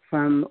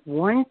 from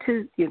 0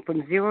 to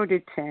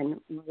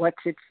 10,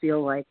 what's it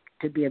feel like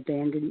to be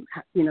abandoned,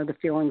 the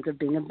feelings of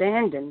being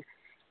abandoned?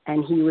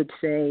 And he would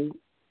say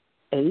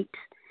 8,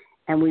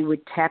 and we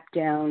would tap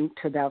down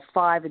to about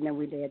 5, and then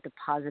we'd add the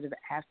positive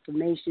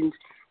affirmations.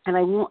 And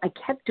I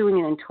kept doing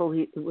it until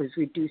it was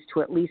reduced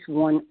to at least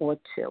 1 or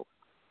 2.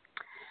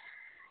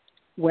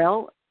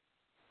 Well,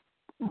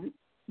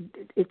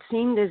 it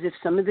seemed as if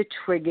some of the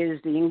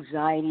triggers, the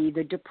anxiety,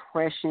 the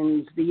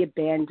depressions, the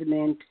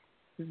abandonment,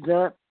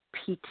 the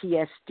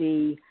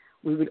PTSD,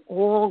 we would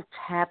all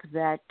tap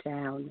that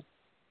down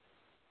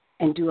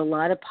and do a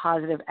lot of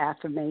positive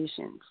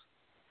affirmations.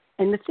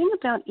 And the thing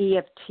about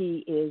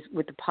EFT is,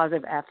 with the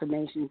positive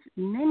affirmations,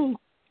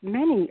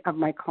 many of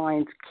my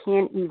clients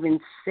can't even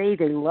say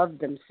they love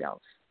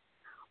themselves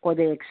or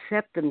they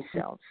accept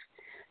themselves.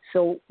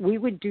 So we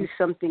would do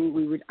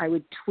something, I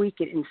would tweak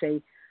it and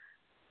say,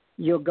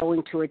 you're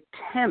going to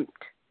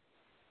attempt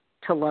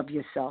to love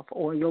yourself,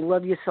 or you'll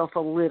love yourself a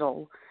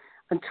little,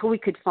 until we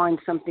could find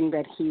something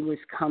that he was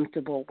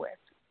comfortable with.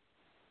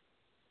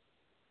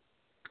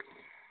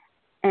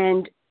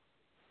 And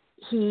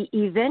he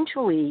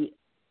eventually,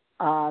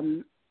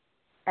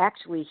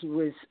 he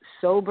was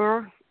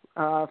sober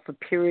for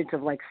periods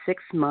of like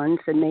 6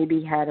 months, and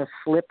maybe had a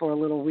slip or a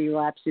little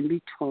relapse in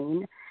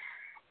between.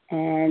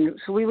 And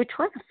so we would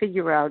try to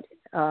figure out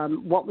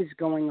what was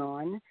going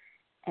on.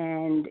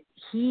 And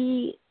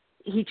he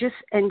he just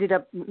ended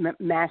up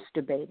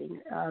masturbating.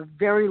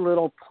 Very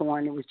little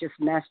porn. It was just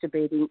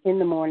masturbating in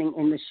the morning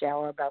in the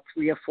shower about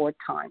 3 or 4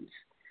 times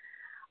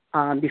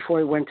before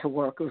he went to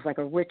work. It was like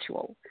a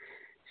ritual.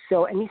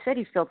 So, and he said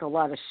he felt a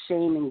lot of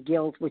shame and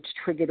guilt, which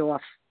triggered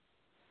off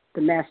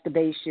the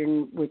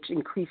masturbation, which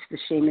increased the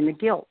shame and the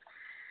guilt.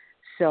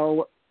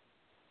 So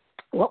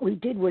what we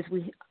did was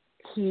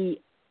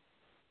he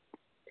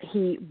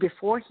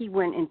before he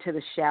went into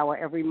the shower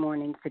every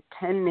morning for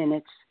 10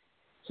 minutes,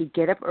 he'd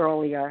get up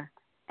earlier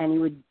and he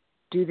would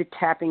do the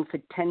tapping for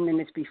 10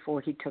 minutes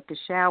before he took a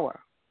shower.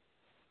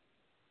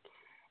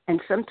 And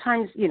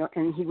sometimes,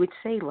 and he would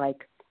say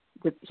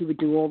he would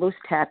do all those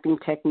tapping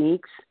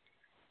techniques.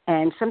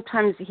 And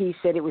sometimes he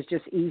said it was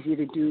just easy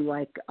to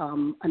do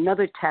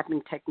another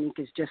tapping technique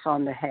is just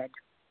on the head.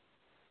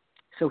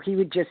 So he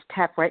would just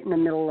tap right in the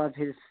middle of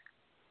his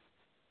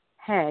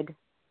head.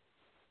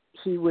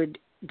 He would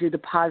do the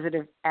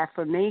positive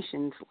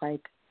affirmations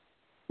like,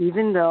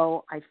 even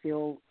though I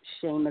feel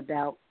shame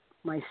about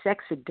my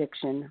sex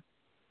addiction,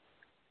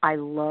 I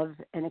love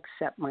and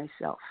accept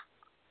myself.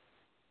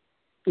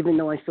 Even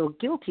though I feel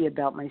guilty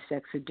about my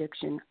sex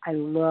addiction, I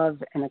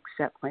love and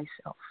accept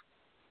myself.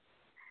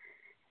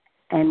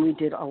 And we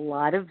did a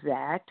lot of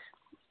that.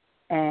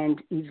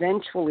 And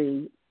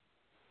eventually,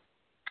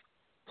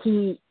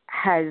 he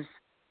has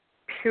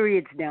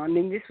periods now. I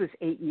mean, this was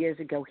 8 years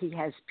ago. He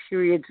has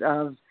periods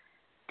of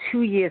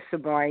 2-year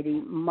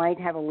sobriety, might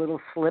have a little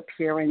slip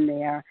here and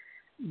there,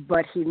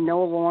 but he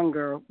no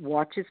longer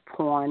watches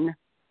porn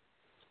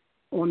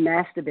or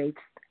masturbates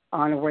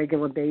on a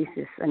regular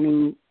basis. I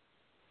mean,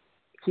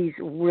 he's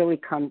really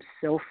come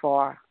so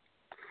far.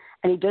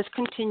 And he does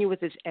continue with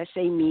his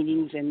SA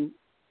meetings and,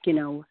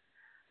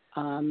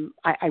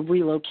 I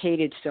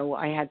relocated, so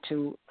I had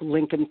to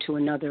link him to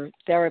another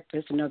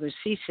therapist, another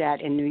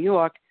CSAT in New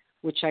York,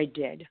 which I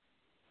did.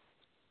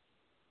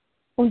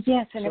 Well,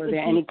 yes, and so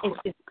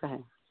go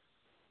ahead.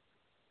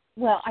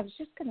 Well, I was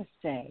just going to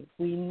say,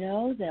 we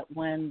know that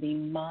when the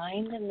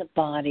mind and the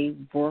body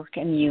work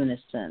in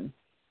unison,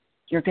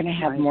 you're going to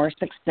have more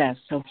success.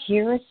 So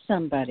here is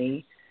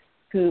somebody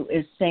who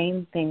is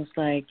saying things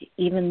like,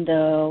 even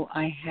though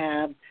I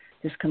have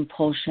this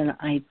compulsion,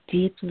 I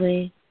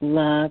deeply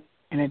love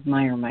and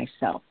admire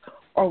myself,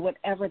 or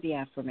whatever the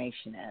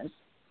affirmation is.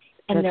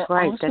 And that's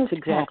right. That's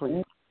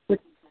exactly.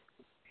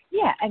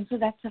 And so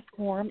that's a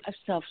form of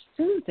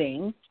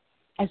self-soothing,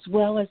 as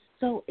well as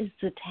so is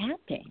the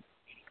tapping.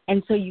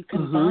 And so you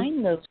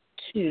combine those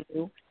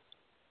two,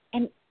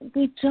 and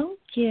we don't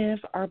give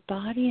our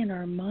body and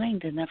our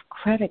mind enough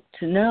credit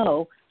to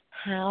know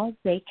how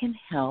they can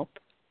help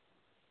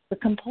the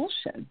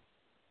compulsion.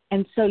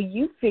 And so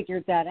you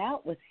figured that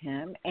out with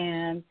him,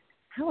 and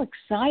how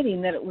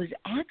exciting that it was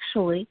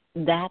actually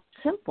that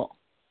simple.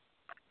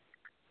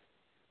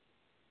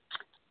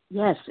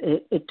 Yes,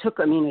 it took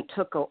a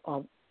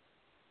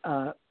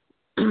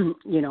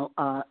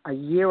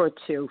year or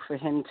two for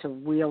him to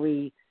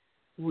really,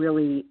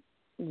 really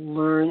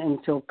learn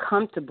and feel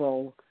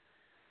comfortable,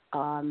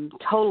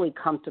 totally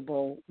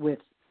comfortable with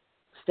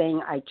saying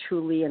I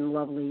truly and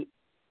lovely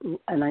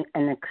and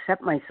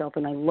accept myself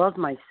and I love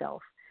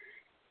myself,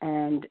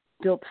 and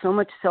built so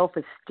much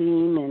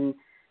self-esteem and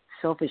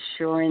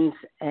self-assurance.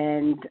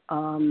 And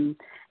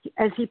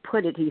as he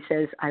put it, he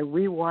says, I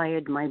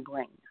rewired my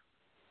brain.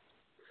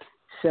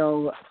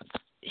 So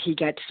he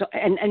got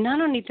and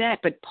not only that,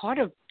 but part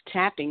of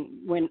tapping,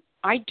 when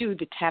I do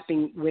the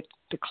tapping with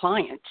the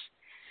clients,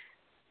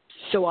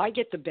 so I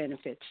get the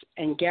benefits,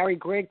 and Gary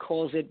Gregg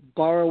calls it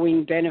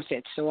borrowing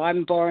benefits. So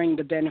I'm borrowing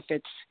the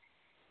benefits.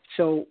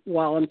 So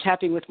while I'm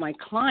tapping with my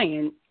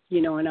client,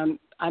 and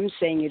I'm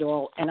saying it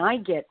all, and I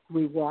get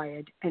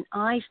rewired, and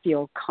I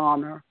feel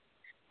calmer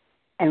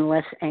and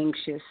less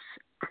anxious,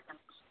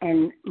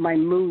 and my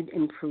mood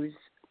improves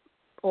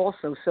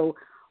also. So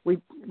we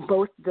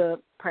both,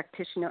 the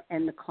practitioner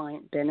and the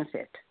client,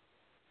 benefit.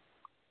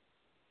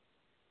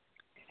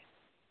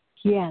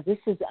 Yeah, this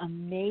is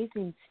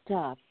amazing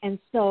stuff. And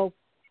so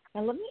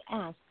now let me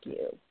ask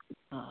you,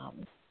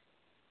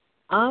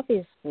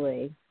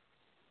 obviously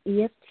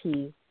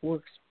EFT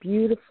works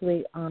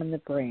beautifully on the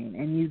brain,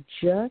 and you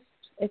just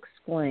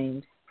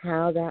explained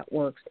how that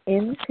works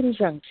in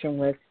conjunction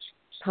with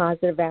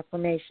positive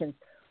affirmations.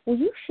 Will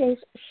you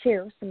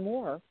share some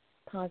more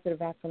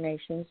positive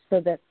affirmations so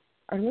that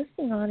our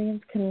listening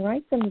audience can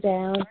write them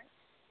down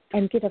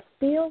and get a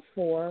feel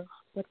for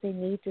what they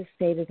need to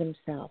say to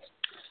themselves?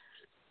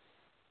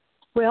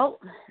 Well,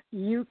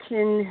 you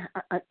can,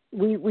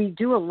 we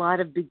do a lot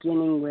of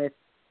beginning with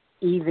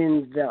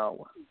even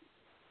though.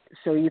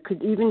 So you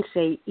could even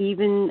say,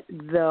 even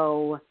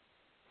though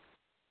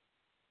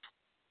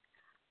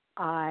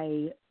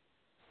I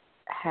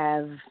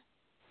have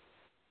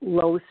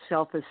low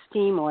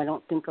self-esteem, or I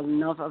don't think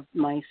enough of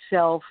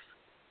myself,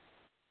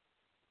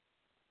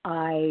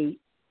 I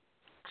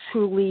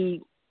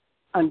truly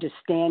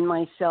understand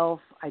myself.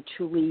 I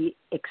truly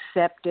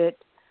accept it.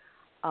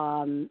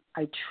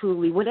 I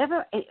truly,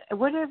 whatever it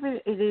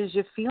is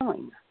you're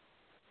feeling,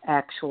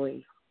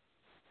 actually.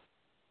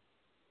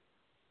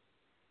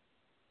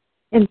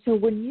 And so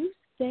when you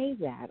say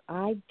that,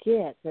 I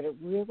get that it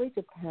really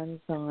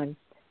depends on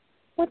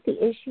what the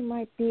issue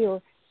might be.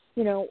 Or,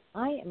 you know,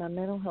 I am a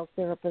mental health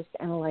therapist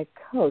and a life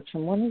coach,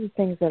 and one of the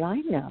things that I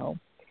know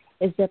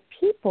is that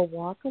people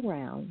walk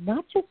around,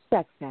 not just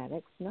sex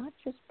addicts, not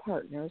just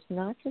partners,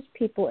 not just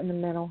people in the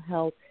mental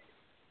health,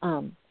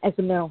 as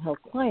a mental health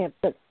client,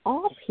 but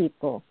all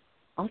people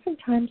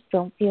oftentimes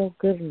don't feel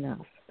good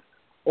enough,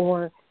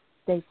 or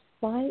they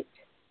fight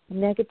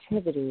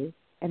negativity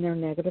and their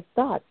negative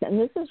thoughts. And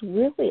this is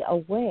really a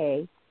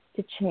way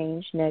to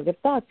change negative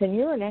thoughts. And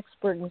you're an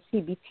expert in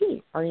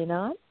CBT, are you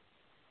not?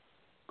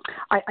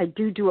 I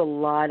do a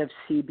lot of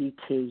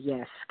CBT,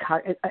 yes.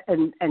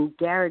 And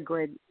Gary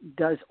Gregg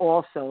does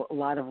also a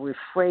lot of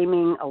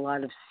reframing, a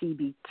lot of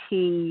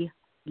CBT,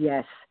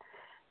 yes.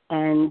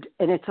 And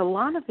it's a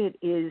lot of it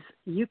is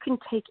you can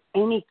take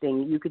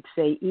anything. You could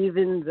say,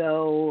 even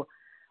though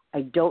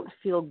I don't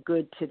feel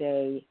good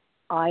today,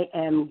 I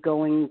am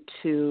going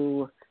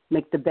to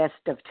make the best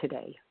of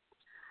today.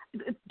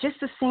 Just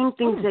the same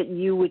things that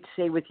you would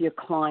say with your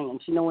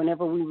clients. You know,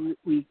 whenever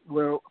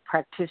we're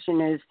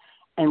practitioners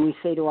and we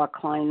say to our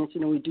clients,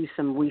 you know, we do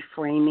some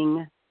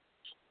reframing.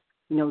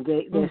 You know,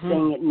 they're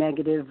saying it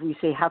negative. We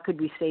say, how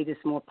could we say this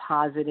more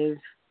positive?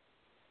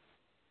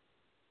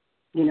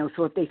 You know,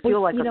 so if they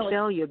feel like a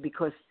failure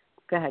because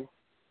 – go ahead.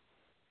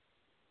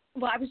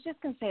 Well, I was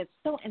just going to say it's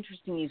so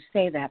interesting you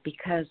say that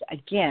because,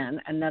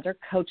 again, another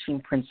coaching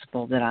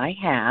principle that I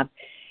have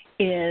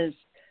is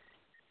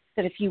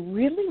that if you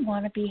really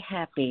want to be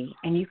happy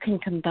and you can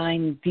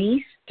combine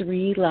these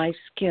 3 life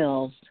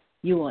skills,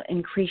 you will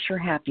increase your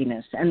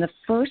happiness. And the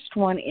first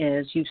one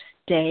is you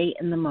stay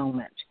in the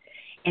moment.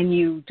 And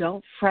you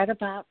don't fret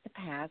about the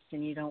past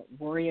and you don't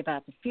worry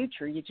about the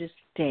future. You just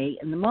stay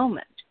in the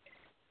moment.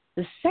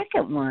 The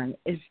second one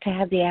is to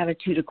have the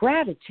attitude of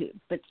gratitude.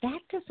 But that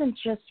doesn't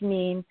just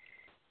mean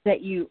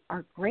that you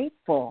are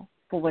grateful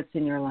for what's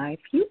in your life.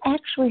 You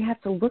actually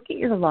have to look at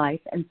your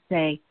life and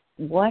say,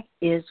 what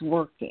is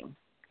working?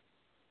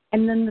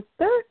 And then the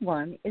third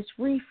one is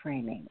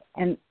reframing.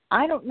 And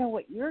I don't know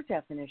what your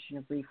definition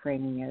of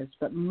reframing is,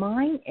 but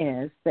mine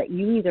is that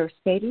you either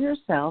say to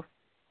yourself,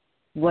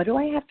 what do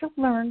I have to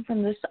learn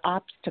from this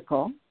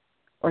obstacle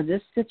or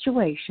this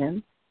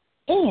situation,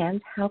 and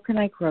how can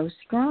I grow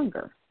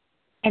stronger?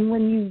 And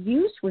when you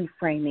use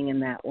reframing in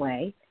that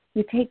way,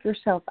 you take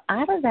yourself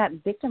out of that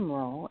victim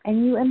role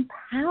and you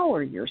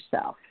empower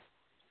yourself.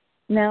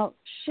 Now,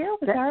 share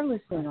with our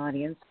listening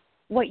audience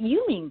what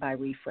you mean by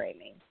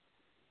reframing.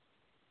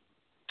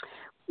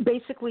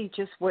 Basically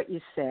just what you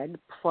said,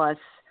 plus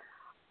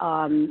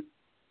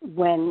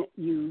when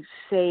you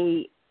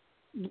say,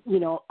 you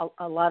know,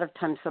 a lot of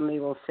times somebody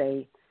will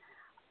say,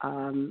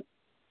 you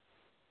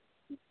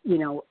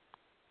know,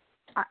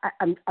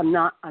 I'm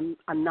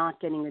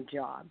not getting a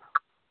job.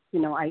 You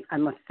know,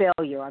 I'm a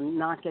failure. I'm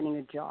not getting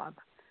a job.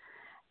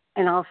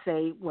 And I'll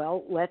say,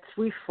 well, let's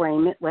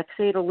reframe it. Let's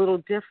say it a little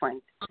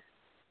different.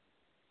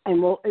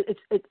 And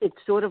it's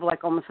sort of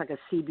like almost like a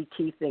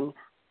CBT thing.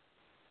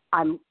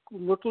 I'm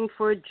looking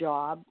for a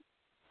job.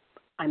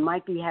 I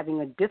might be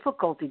having a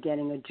difficulty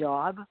getting a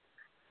job,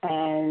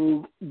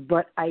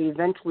 but I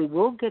eventually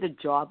will get a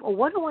job. Or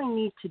what do I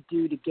need to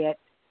do to get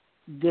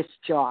this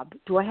job?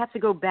 Do I have to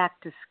go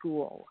back to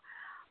school?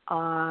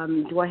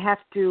 Do I have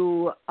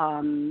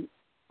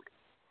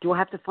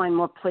to find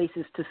more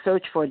places to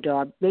search for a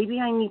job? Maybe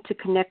I need to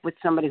connect with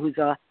somebody who's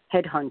a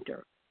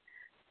headhunter.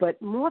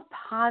 But more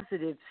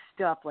positive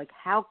stuff like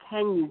how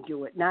can you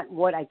do it? Not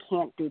what I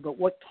can't do, but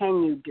what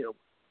can you do?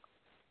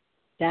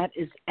 That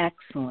is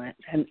excellent.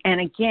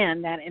 And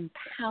again, that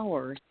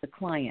empowers the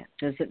client,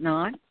 does it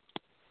not?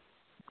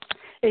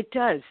 It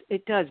does.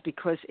 It does,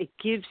 because it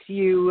gives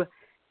you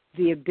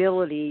the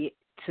ability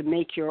to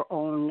make your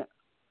own,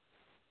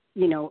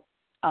 you know,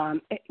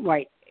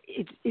 right.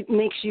 It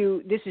makes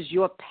you, this is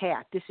your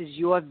path. This is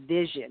your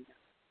vision.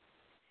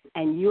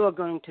 And you are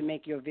going to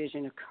make your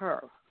vision occur.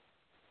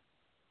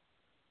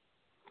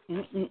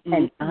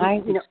 And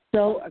I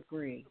so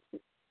agree.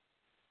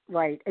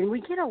 Right. And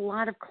we get a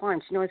lot of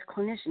clients. You know, as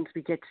clinicians,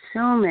 we get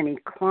so many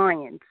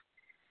clients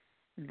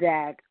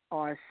that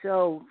are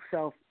so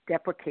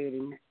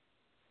self-deprecating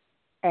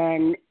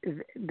and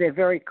they're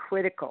very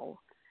critical.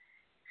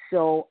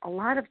 So a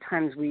lot of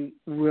times we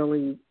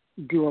really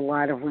do a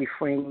lot of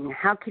reframing.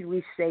 How could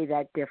we say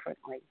that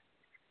differently?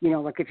 You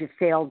know, like if you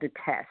failed a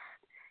test,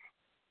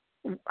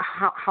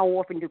 how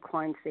often do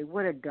clients say,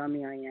 what a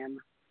dummy I am.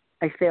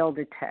 I failed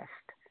a test.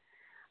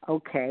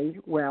 Okay,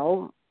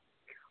 well,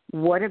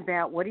 what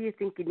do you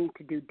think you need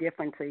to do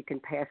different so you can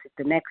pass it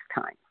the next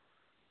time?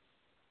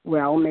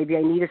 Well, maybe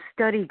I need a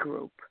study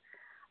group.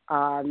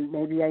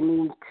 Maybe I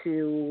need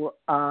to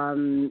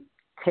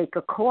take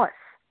a course.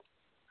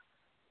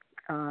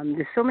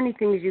 There's so many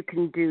things you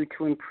can do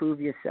to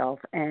improve yourself.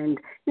 And,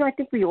 you know, I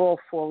think we all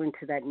fall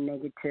into that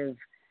negative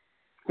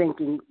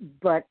thinking.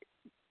 But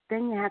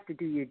then you have to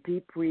do your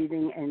deep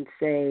breathing and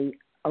say,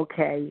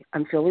 okay,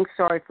 I'm feeling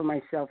sorry for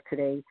myself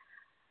today.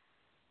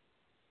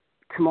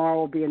 Tomorrow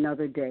will be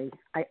another day.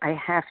 I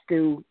have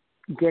to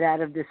get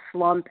out of this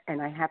slump,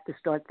 and I have to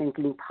start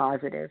thinking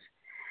positive.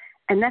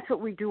 And that's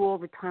what we do all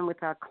the time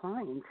with our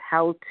clients,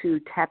 how to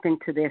tap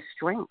into their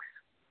strengths.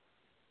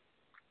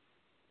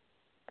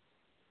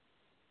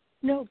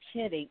 No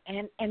kidding.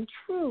 And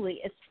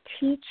truly, it's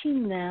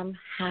teaching them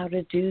how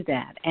to do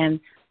that. And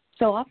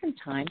so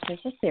oftentimes, as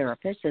a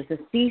therapist, as a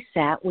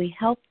CSAT, we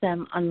help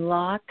them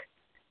unlock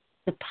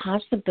the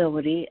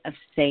possibility of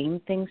saying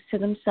things to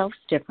themselves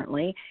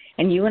differently.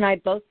 And you and I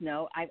both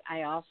know,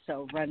 I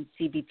also run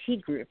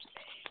CBT groups.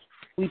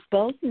 We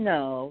both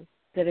know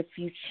that if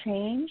you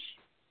change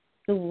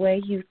the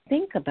way you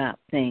think about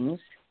things,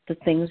 the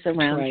things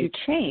around you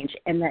change,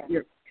 and that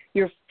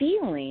your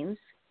feelings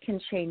can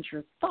change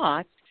your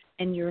thoughts,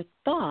 and your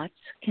thoughts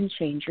can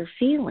change your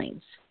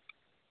feelings.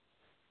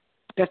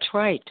 That's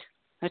right.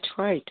 That's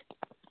right.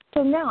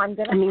 So now I'm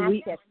going to ask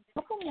you a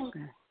couple more.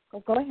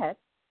 Go ahead.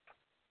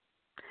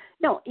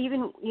 No,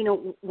 even,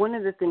 one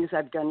of the things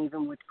I've done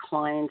even with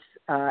clients,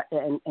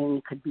 and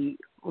it could be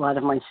a lot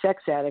of my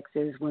sex addicts,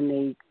 is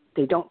when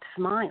they don't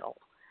smile.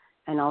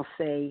 And I'll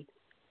say,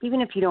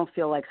 even if you don't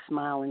feel like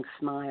smiling,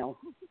 smile.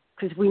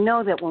 Because we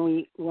know that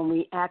when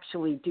we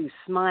actually do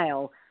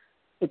smile,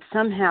 it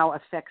somehow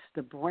affects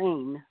the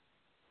brain,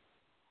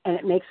 and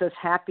it makes us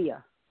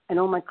happier. And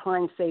all my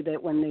clients say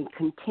that when they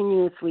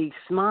continuously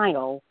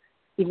smile,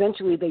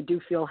 eventually they do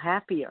feel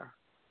happier.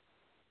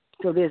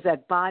 So there's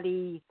that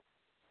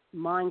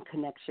body-mind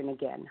connection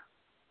again.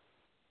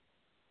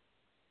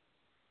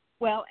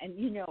 Well, and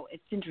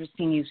it's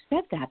interesting you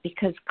said that,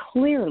 because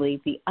clearly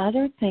the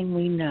other thing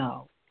we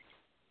know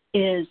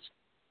is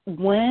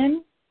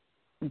when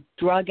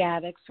drug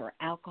addicts or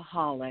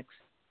alcoholics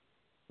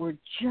were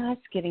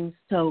just getting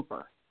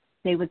sober,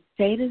 they would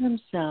say to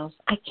themselves,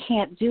 I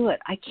can't do it.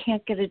 I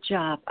can't get a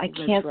job. I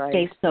can't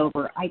stay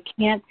sober. I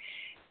can't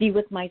be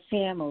with my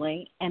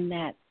family. And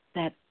that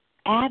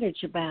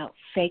adage about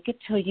fake it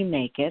till you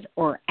make it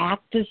or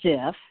act as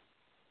if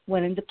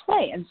went into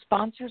play. And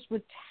sponsors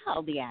would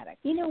tell the addict,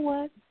 you know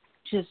what,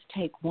 just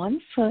take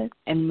one foot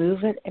and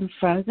move it in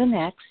front of the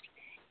next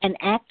and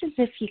act as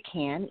if you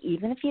can,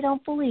 even if you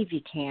don't believe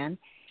you can.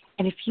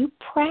 And if you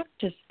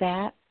practice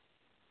that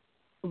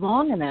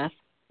long enough,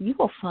 you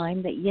will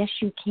find that, yes,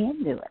 you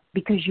can do it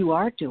because you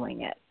are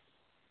doing it.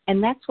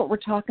 And that's what we're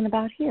talking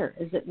about here,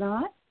 is it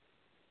not?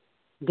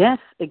 Yes,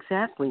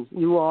 exactly.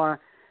 You are,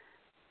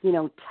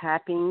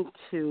 tapping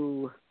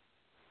to,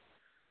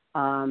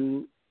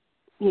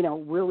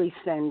 really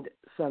send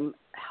some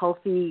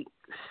healthy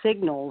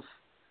signals,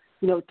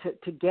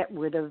 to get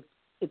rid of,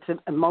 it's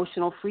an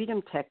emotional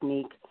freedom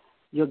technique.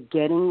 You're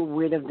getting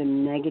rid of the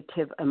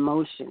negative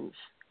emotions.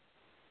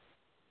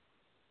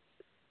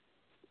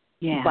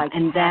 Yeah,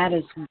 and that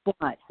is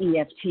what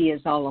EFT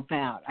is all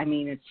about. I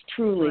mean, it's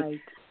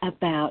truly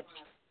about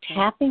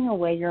tapping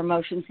away your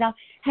emotions. Now,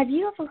 have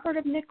you ever heard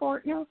of Nick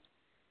Ortner?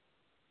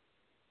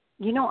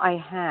 I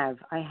have.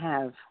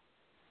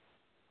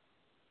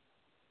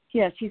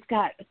 Yes, he's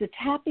got the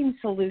Tapping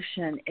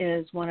Solution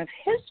is one of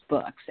his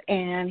books,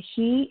 and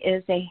he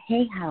is a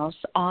Hay House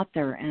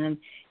author, and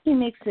he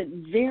makes it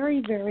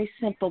very, very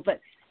simple. But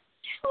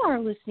to our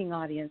listening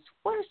audience,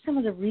 what are some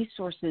of the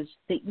resources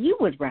that you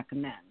would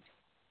recommend?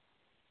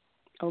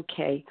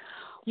 Okay.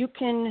 You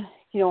can,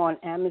 on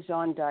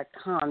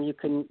Amazon.com, you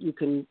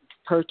can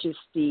purchase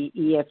the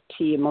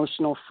EFT,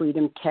 Emotional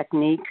Freedom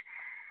Technique.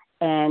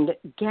 And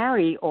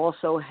Gary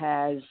also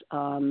has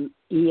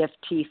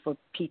EFT for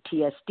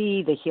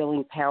PTSD, the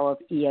healing power of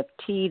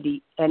EFT,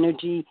 the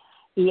energy,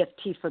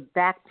 EFT for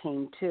back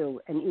pain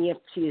too, and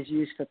EFT is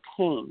used for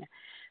pain.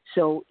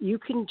 So you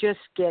can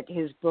just get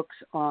his books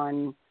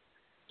on,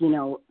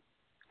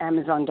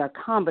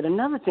 Amazon.com. But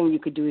another thing you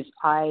could do is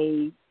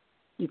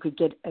you could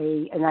get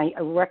and I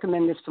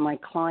recommend this to my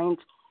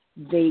clients,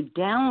 you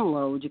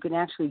can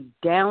actually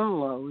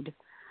download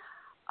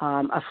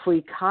a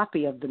free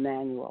copy of the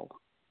manual.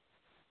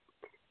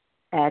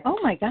 Oh,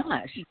 my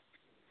gosh.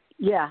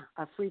 Yeah,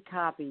 a free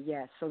copy,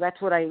 yes. So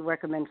that's what I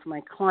recommend for my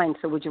clients.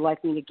 So would you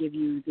like me to give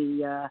you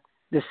the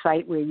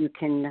site where you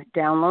can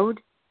download?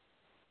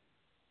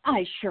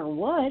 I sure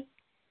would.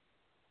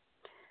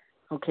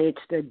 Okay,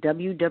 it's the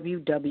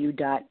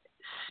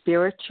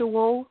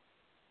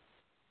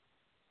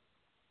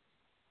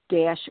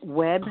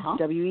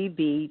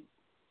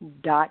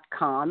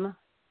www.spiritual-web.com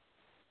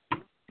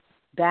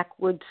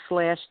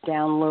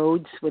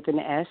 /downloads with an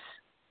S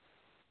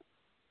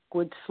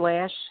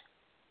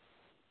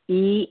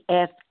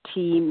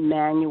 /EFT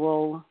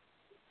manual,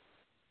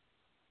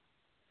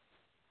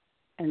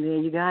 and there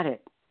you got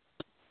it.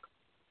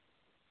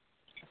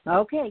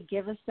 Okay,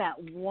 give us that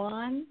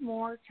one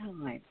more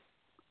time.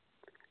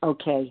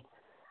 Okay,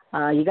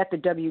 you got the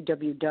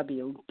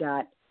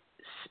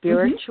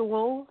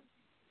www.spiritual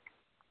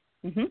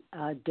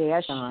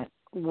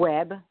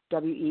web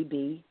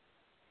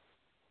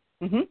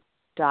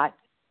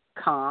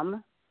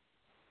 .com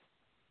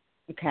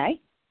Okay.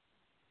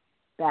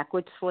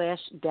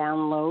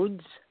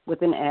 /downloads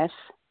with an S.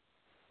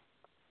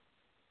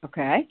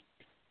 Okay.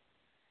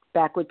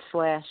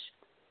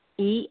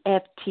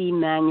 /EFT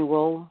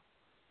manual.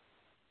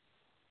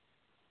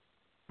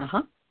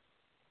 Uh-huh.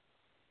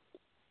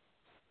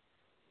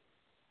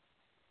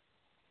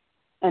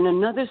 And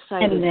another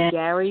site is then,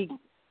 Gary.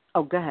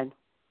 Oh, go ahead.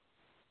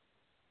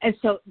 And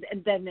so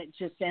then it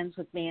just ends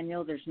with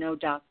manual. There's no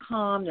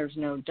 .com. There's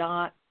no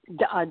dot.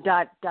 Dot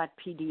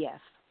PDF.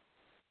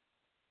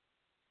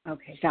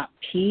 Okay,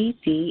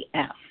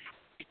 .pdf.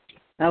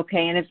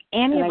 Okay, and if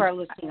any of our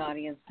listening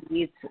audience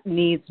needs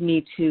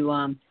me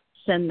to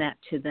send that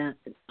to them,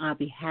 I'll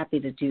be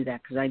happy to do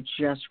that because I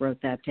just wrote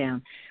that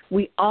down.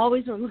 We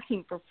always are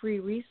looking for free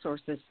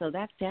resources, so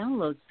that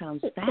download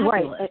sounds fabulous.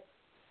 Right,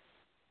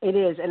 it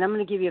is, and I'm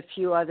going to give you a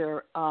few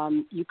other.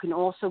 You can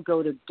also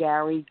go to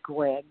Gary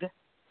Gregg,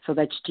 so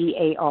that's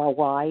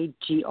GaryGraig.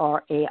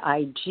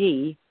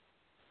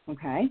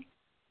 Okay.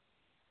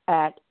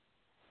 At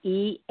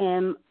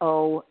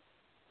EMOFREE.com.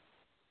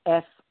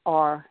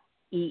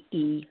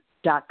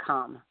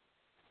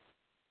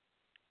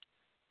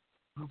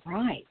 All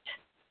right.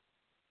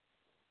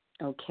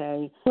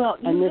 Okay. Well,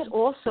 and there's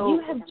also.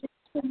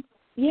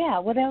 Yeah.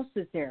 What else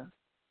is there?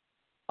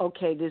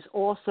 Okay. There's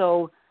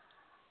also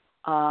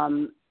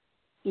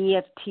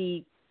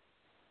EFT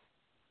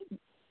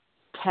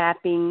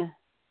tapping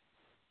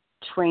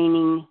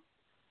training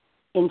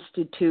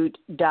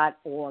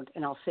institute.org,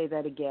 and I'll say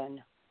that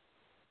again.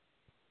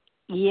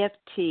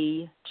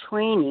 EFT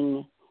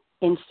training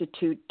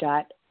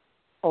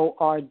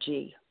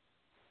institute.org.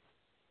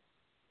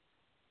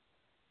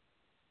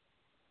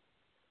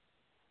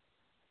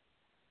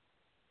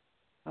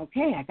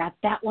 Okay, I got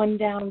that one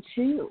down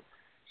too.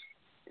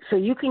 So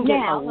you can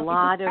get a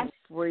lot of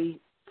free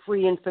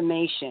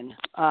information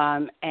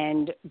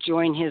and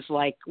join his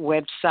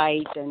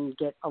website and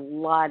get a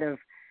lot of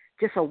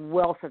just a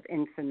wealth of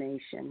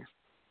information.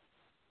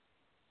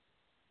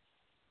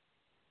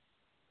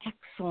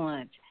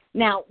 Excellent.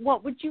 Now,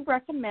 what would you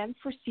recommend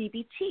for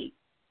CBT?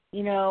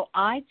 You know,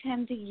 I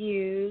tend to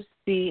use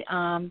the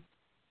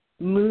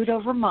Mood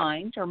Over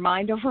Mind, or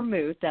Mind Over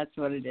Mood, that's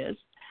what it is,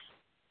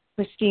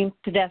 Christine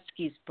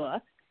Tedeschi's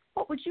book.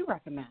 What would you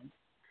recommend?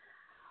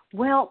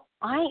 Well,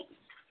 I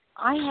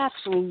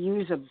actually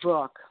use a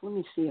book. Let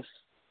me see if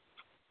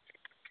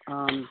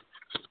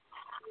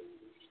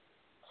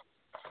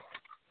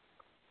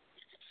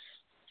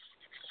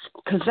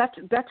because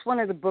that's one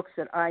of the books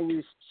that I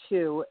use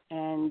too,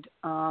 and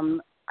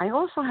I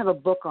also have a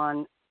book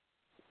on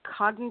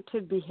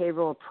cognitive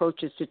behavioral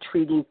approaches to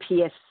treating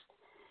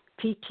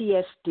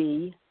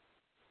PTSD,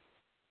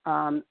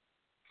 and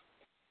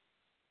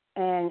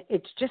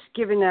it's just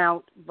given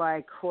out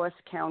by Cross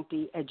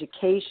County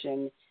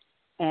Education,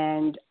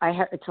 and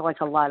it's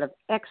like a lot of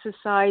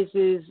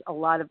exercises, a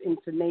lot of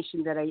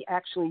information that I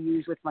actually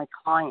use with my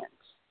clients.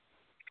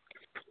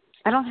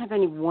 I don't have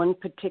any one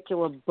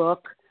particular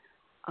book.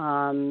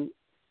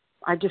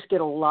 I just get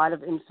a lot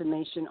of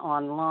information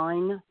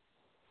online,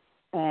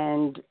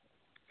 and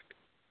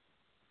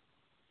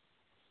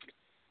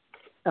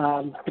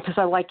because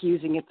I like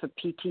using it for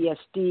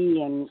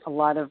PTSD and a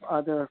lot of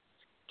other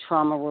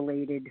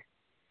trauma-related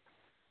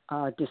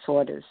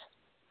disorders.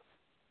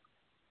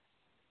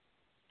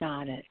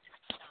 Got it.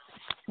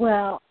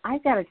 Well, I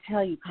got to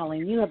tell you,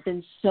 Colleen, you have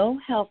been so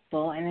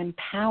helpful and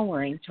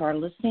empowering to our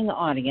listening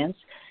audience.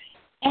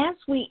 As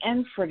we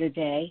end for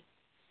today,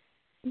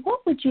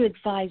 what would you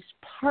advise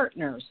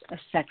partners of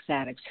sex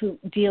addicts who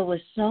deal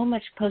with so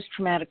much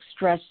post-traumatic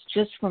stress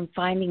just from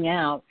finding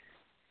out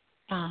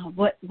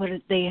what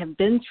they have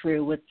been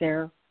through with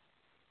their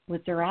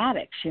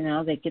addicts? You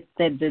know, they get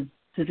the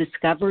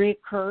discovery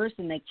occurs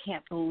and they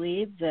can't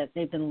believe that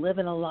they've been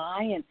living a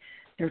lie and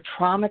they're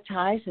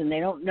traumatized and they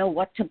don't know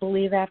what to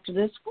believe after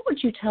this. What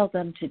would you tell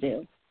them to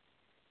do?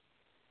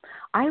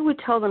 I would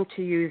tell them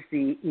to use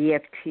the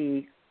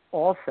EFT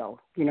also.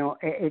 You know,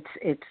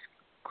 it's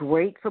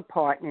great for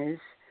partners.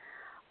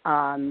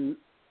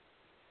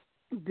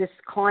 This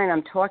client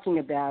I'm talking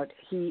about,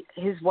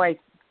 his wife,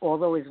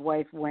 although his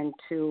wife went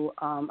to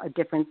a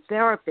different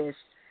therapist,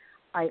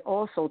 I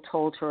also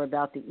told her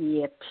about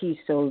the EFT.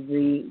 So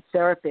the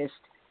therapist,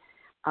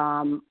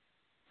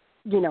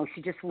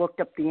 she just looked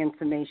up the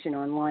information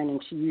online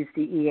and she used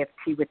the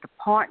EFT with the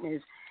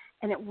partners,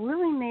 and it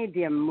really made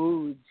their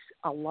moods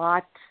a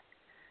lot.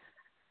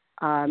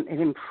 It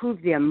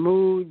improved their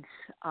moods.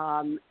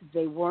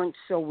 They weren't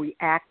so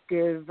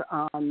reactive.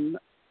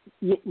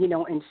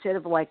 Instead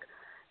of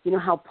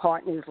how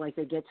partners,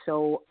 they get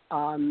so,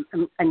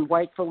 and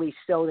rightfully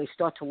so, they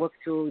start to look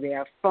through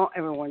their phone,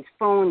 everyone's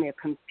phone, their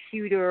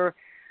computer.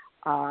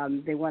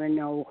 They want to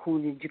know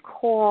who did you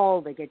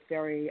call. They get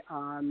very,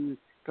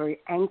 very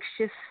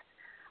anxious.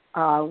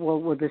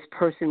 Will this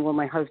person, will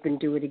my husband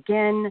do it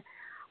again?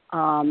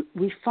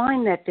 We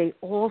find that it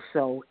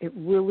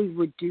really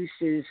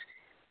reduces,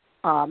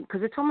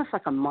 because it's almost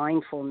like a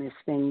mindfulness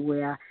thing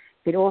where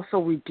it also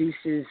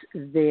reduces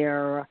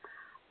their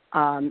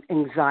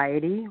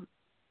anxiety.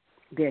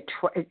 It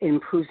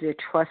improves their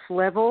trust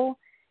level.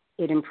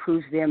 It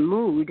improves their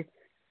mood.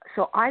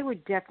 So I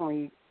would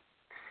definitely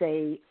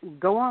say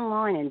go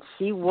online and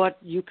see what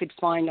you could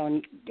find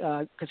on,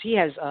 because he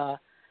has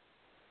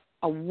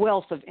a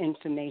wealth of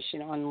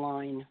information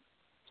online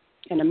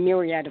and a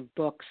myriad of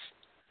books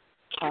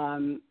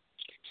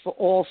for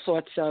all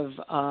sorts of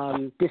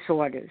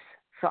disorders.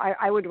 So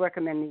I would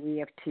recommend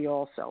the EFT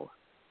also.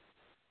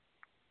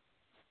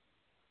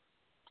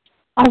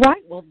 All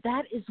right. Well,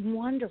 that is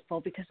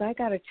wonderful because I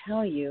got to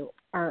tell you,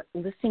 our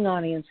listening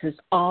audience is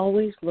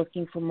always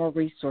looking for more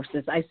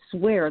resources. I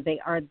swear they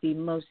are the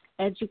most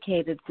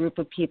educated group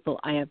of people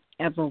I have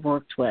ever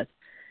worked with.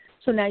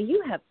 So now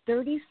you have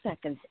 30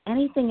 seconds.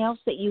 Anything else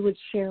that you would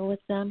share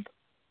with them?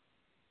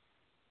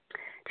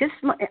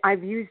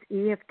 I've used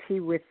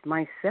EFT with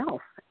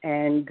myself,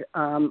 and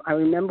I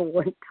remember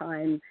one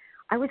time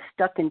I was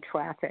stuck in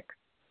traffic,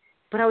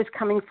 but I was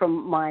coming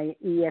from my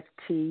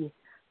EFT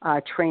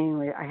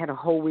training. I had a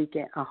whole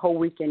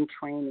weekend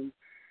training,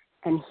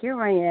 and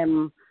here I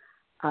am.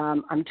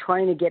 I'm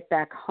trying to get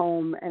back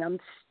home, and I'm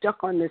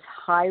stuck on this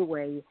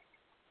highway.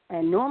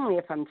 And normally,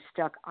 if I'm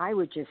stuck, I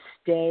would just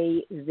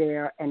stay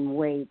there and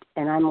wait.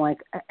 And I'm like,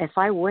 if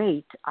I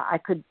wait, I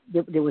could.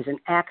 There was an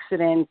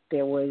accident.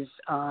 There was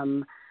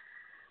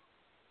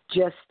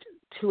just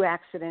 2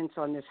 accidents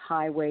on this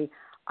highway.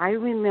 I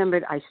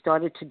remembered I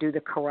started to do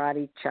the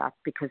karate chop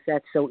because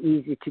that's so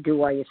easy to do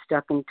while you're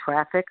stuck in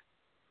traffic.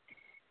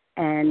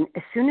 And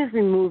as soon as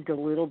we moved a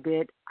little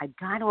bit, I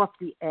got off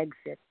the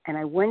exit and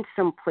I went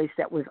someplace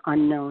that was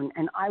unknown.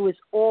 And I was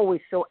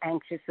always so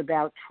anxious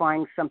about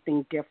trying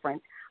something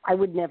different. I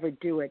would never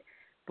do it.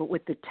 But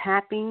with the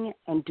tapping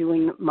and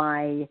doing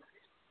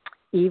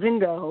even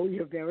though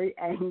you're very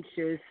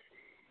anxious,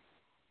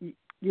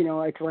 you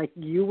know, it's like,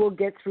 you will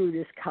get through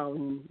this,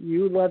 Colleen.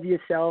 You love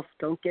yourself.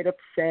 Don't get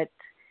upset.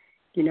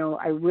 You know,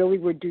 I really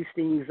reduced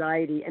the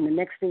anxiety. And the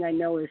next thing I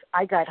know is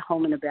I got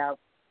home in about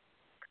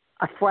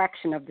a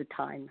fraction of the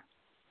time.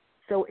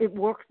 So it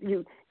works.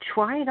 You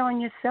try it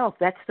on yourself.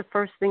 That's the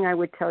first thing I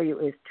would tell you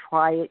is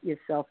try it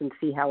yourself and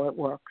see how it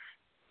works.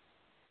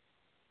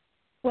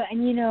 Well,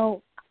 and you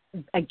know,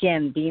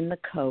 again, being the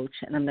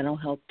coach and a mental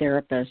health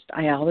therapist,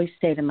 I always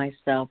say to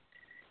myself,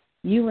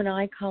 you and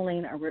I,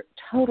 Colleen, are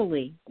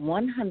totally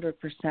 100%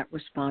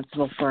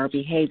 responsible for our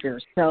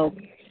behaviors. So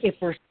if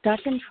we're stuck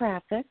in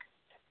traffic,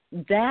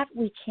 that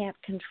we can't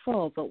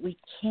control, but we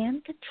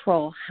can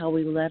control how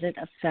we let it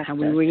affect us. How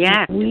we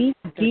react.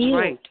 That's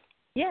right.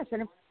 Yes,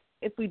 and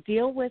if we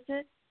deal with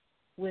it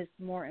with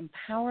more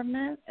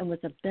empowerment and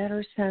with a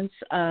better sense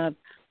of,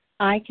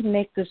 I can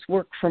make this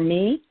work for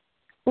me,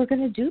 we're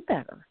going to do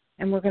better.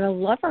 And we're going to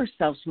love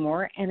ourselves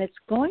more, and it's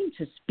going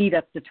to speed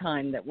up the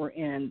time that we're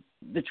in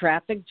the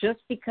traffic just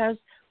because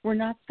we're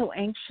not so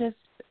anxious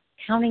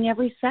counting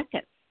every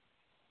second.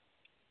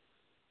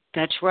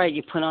 That's right.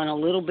 You put on a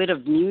little bit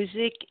of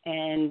music,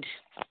 and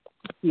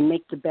you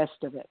make the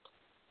best of it.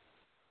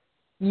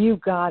 You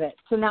got it.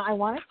 So now I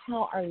want to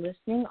tell our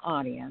listening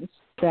audience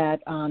that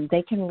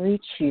they can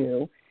reach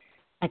you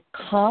at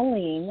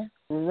Colleen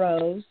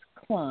Rose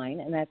Klein,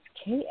 and that's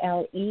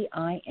Klein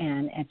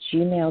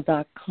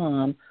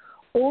 @gmail.com.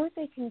 Or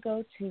they can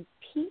go to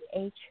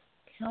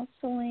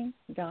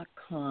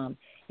phcounseling.com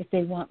if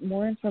they want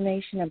more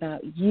information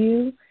about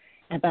you,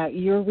 about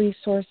your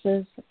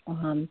resources,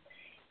 and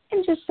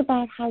just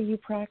about how you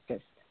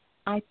practice.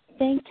 I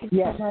thank you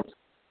so much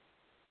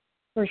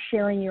for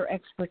sharing your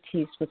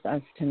expertise with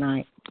us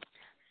tonight.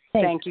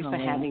 Thank you Colleen.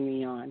 for having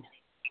me on.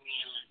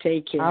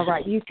 Take care. All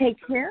right. You take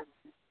care,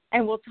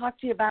 and we'll talk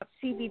to you about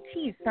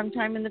CBT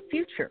sometime in the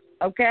future,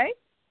 okay?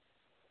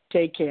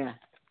 Take care.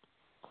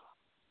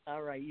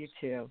 All right, you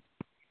too.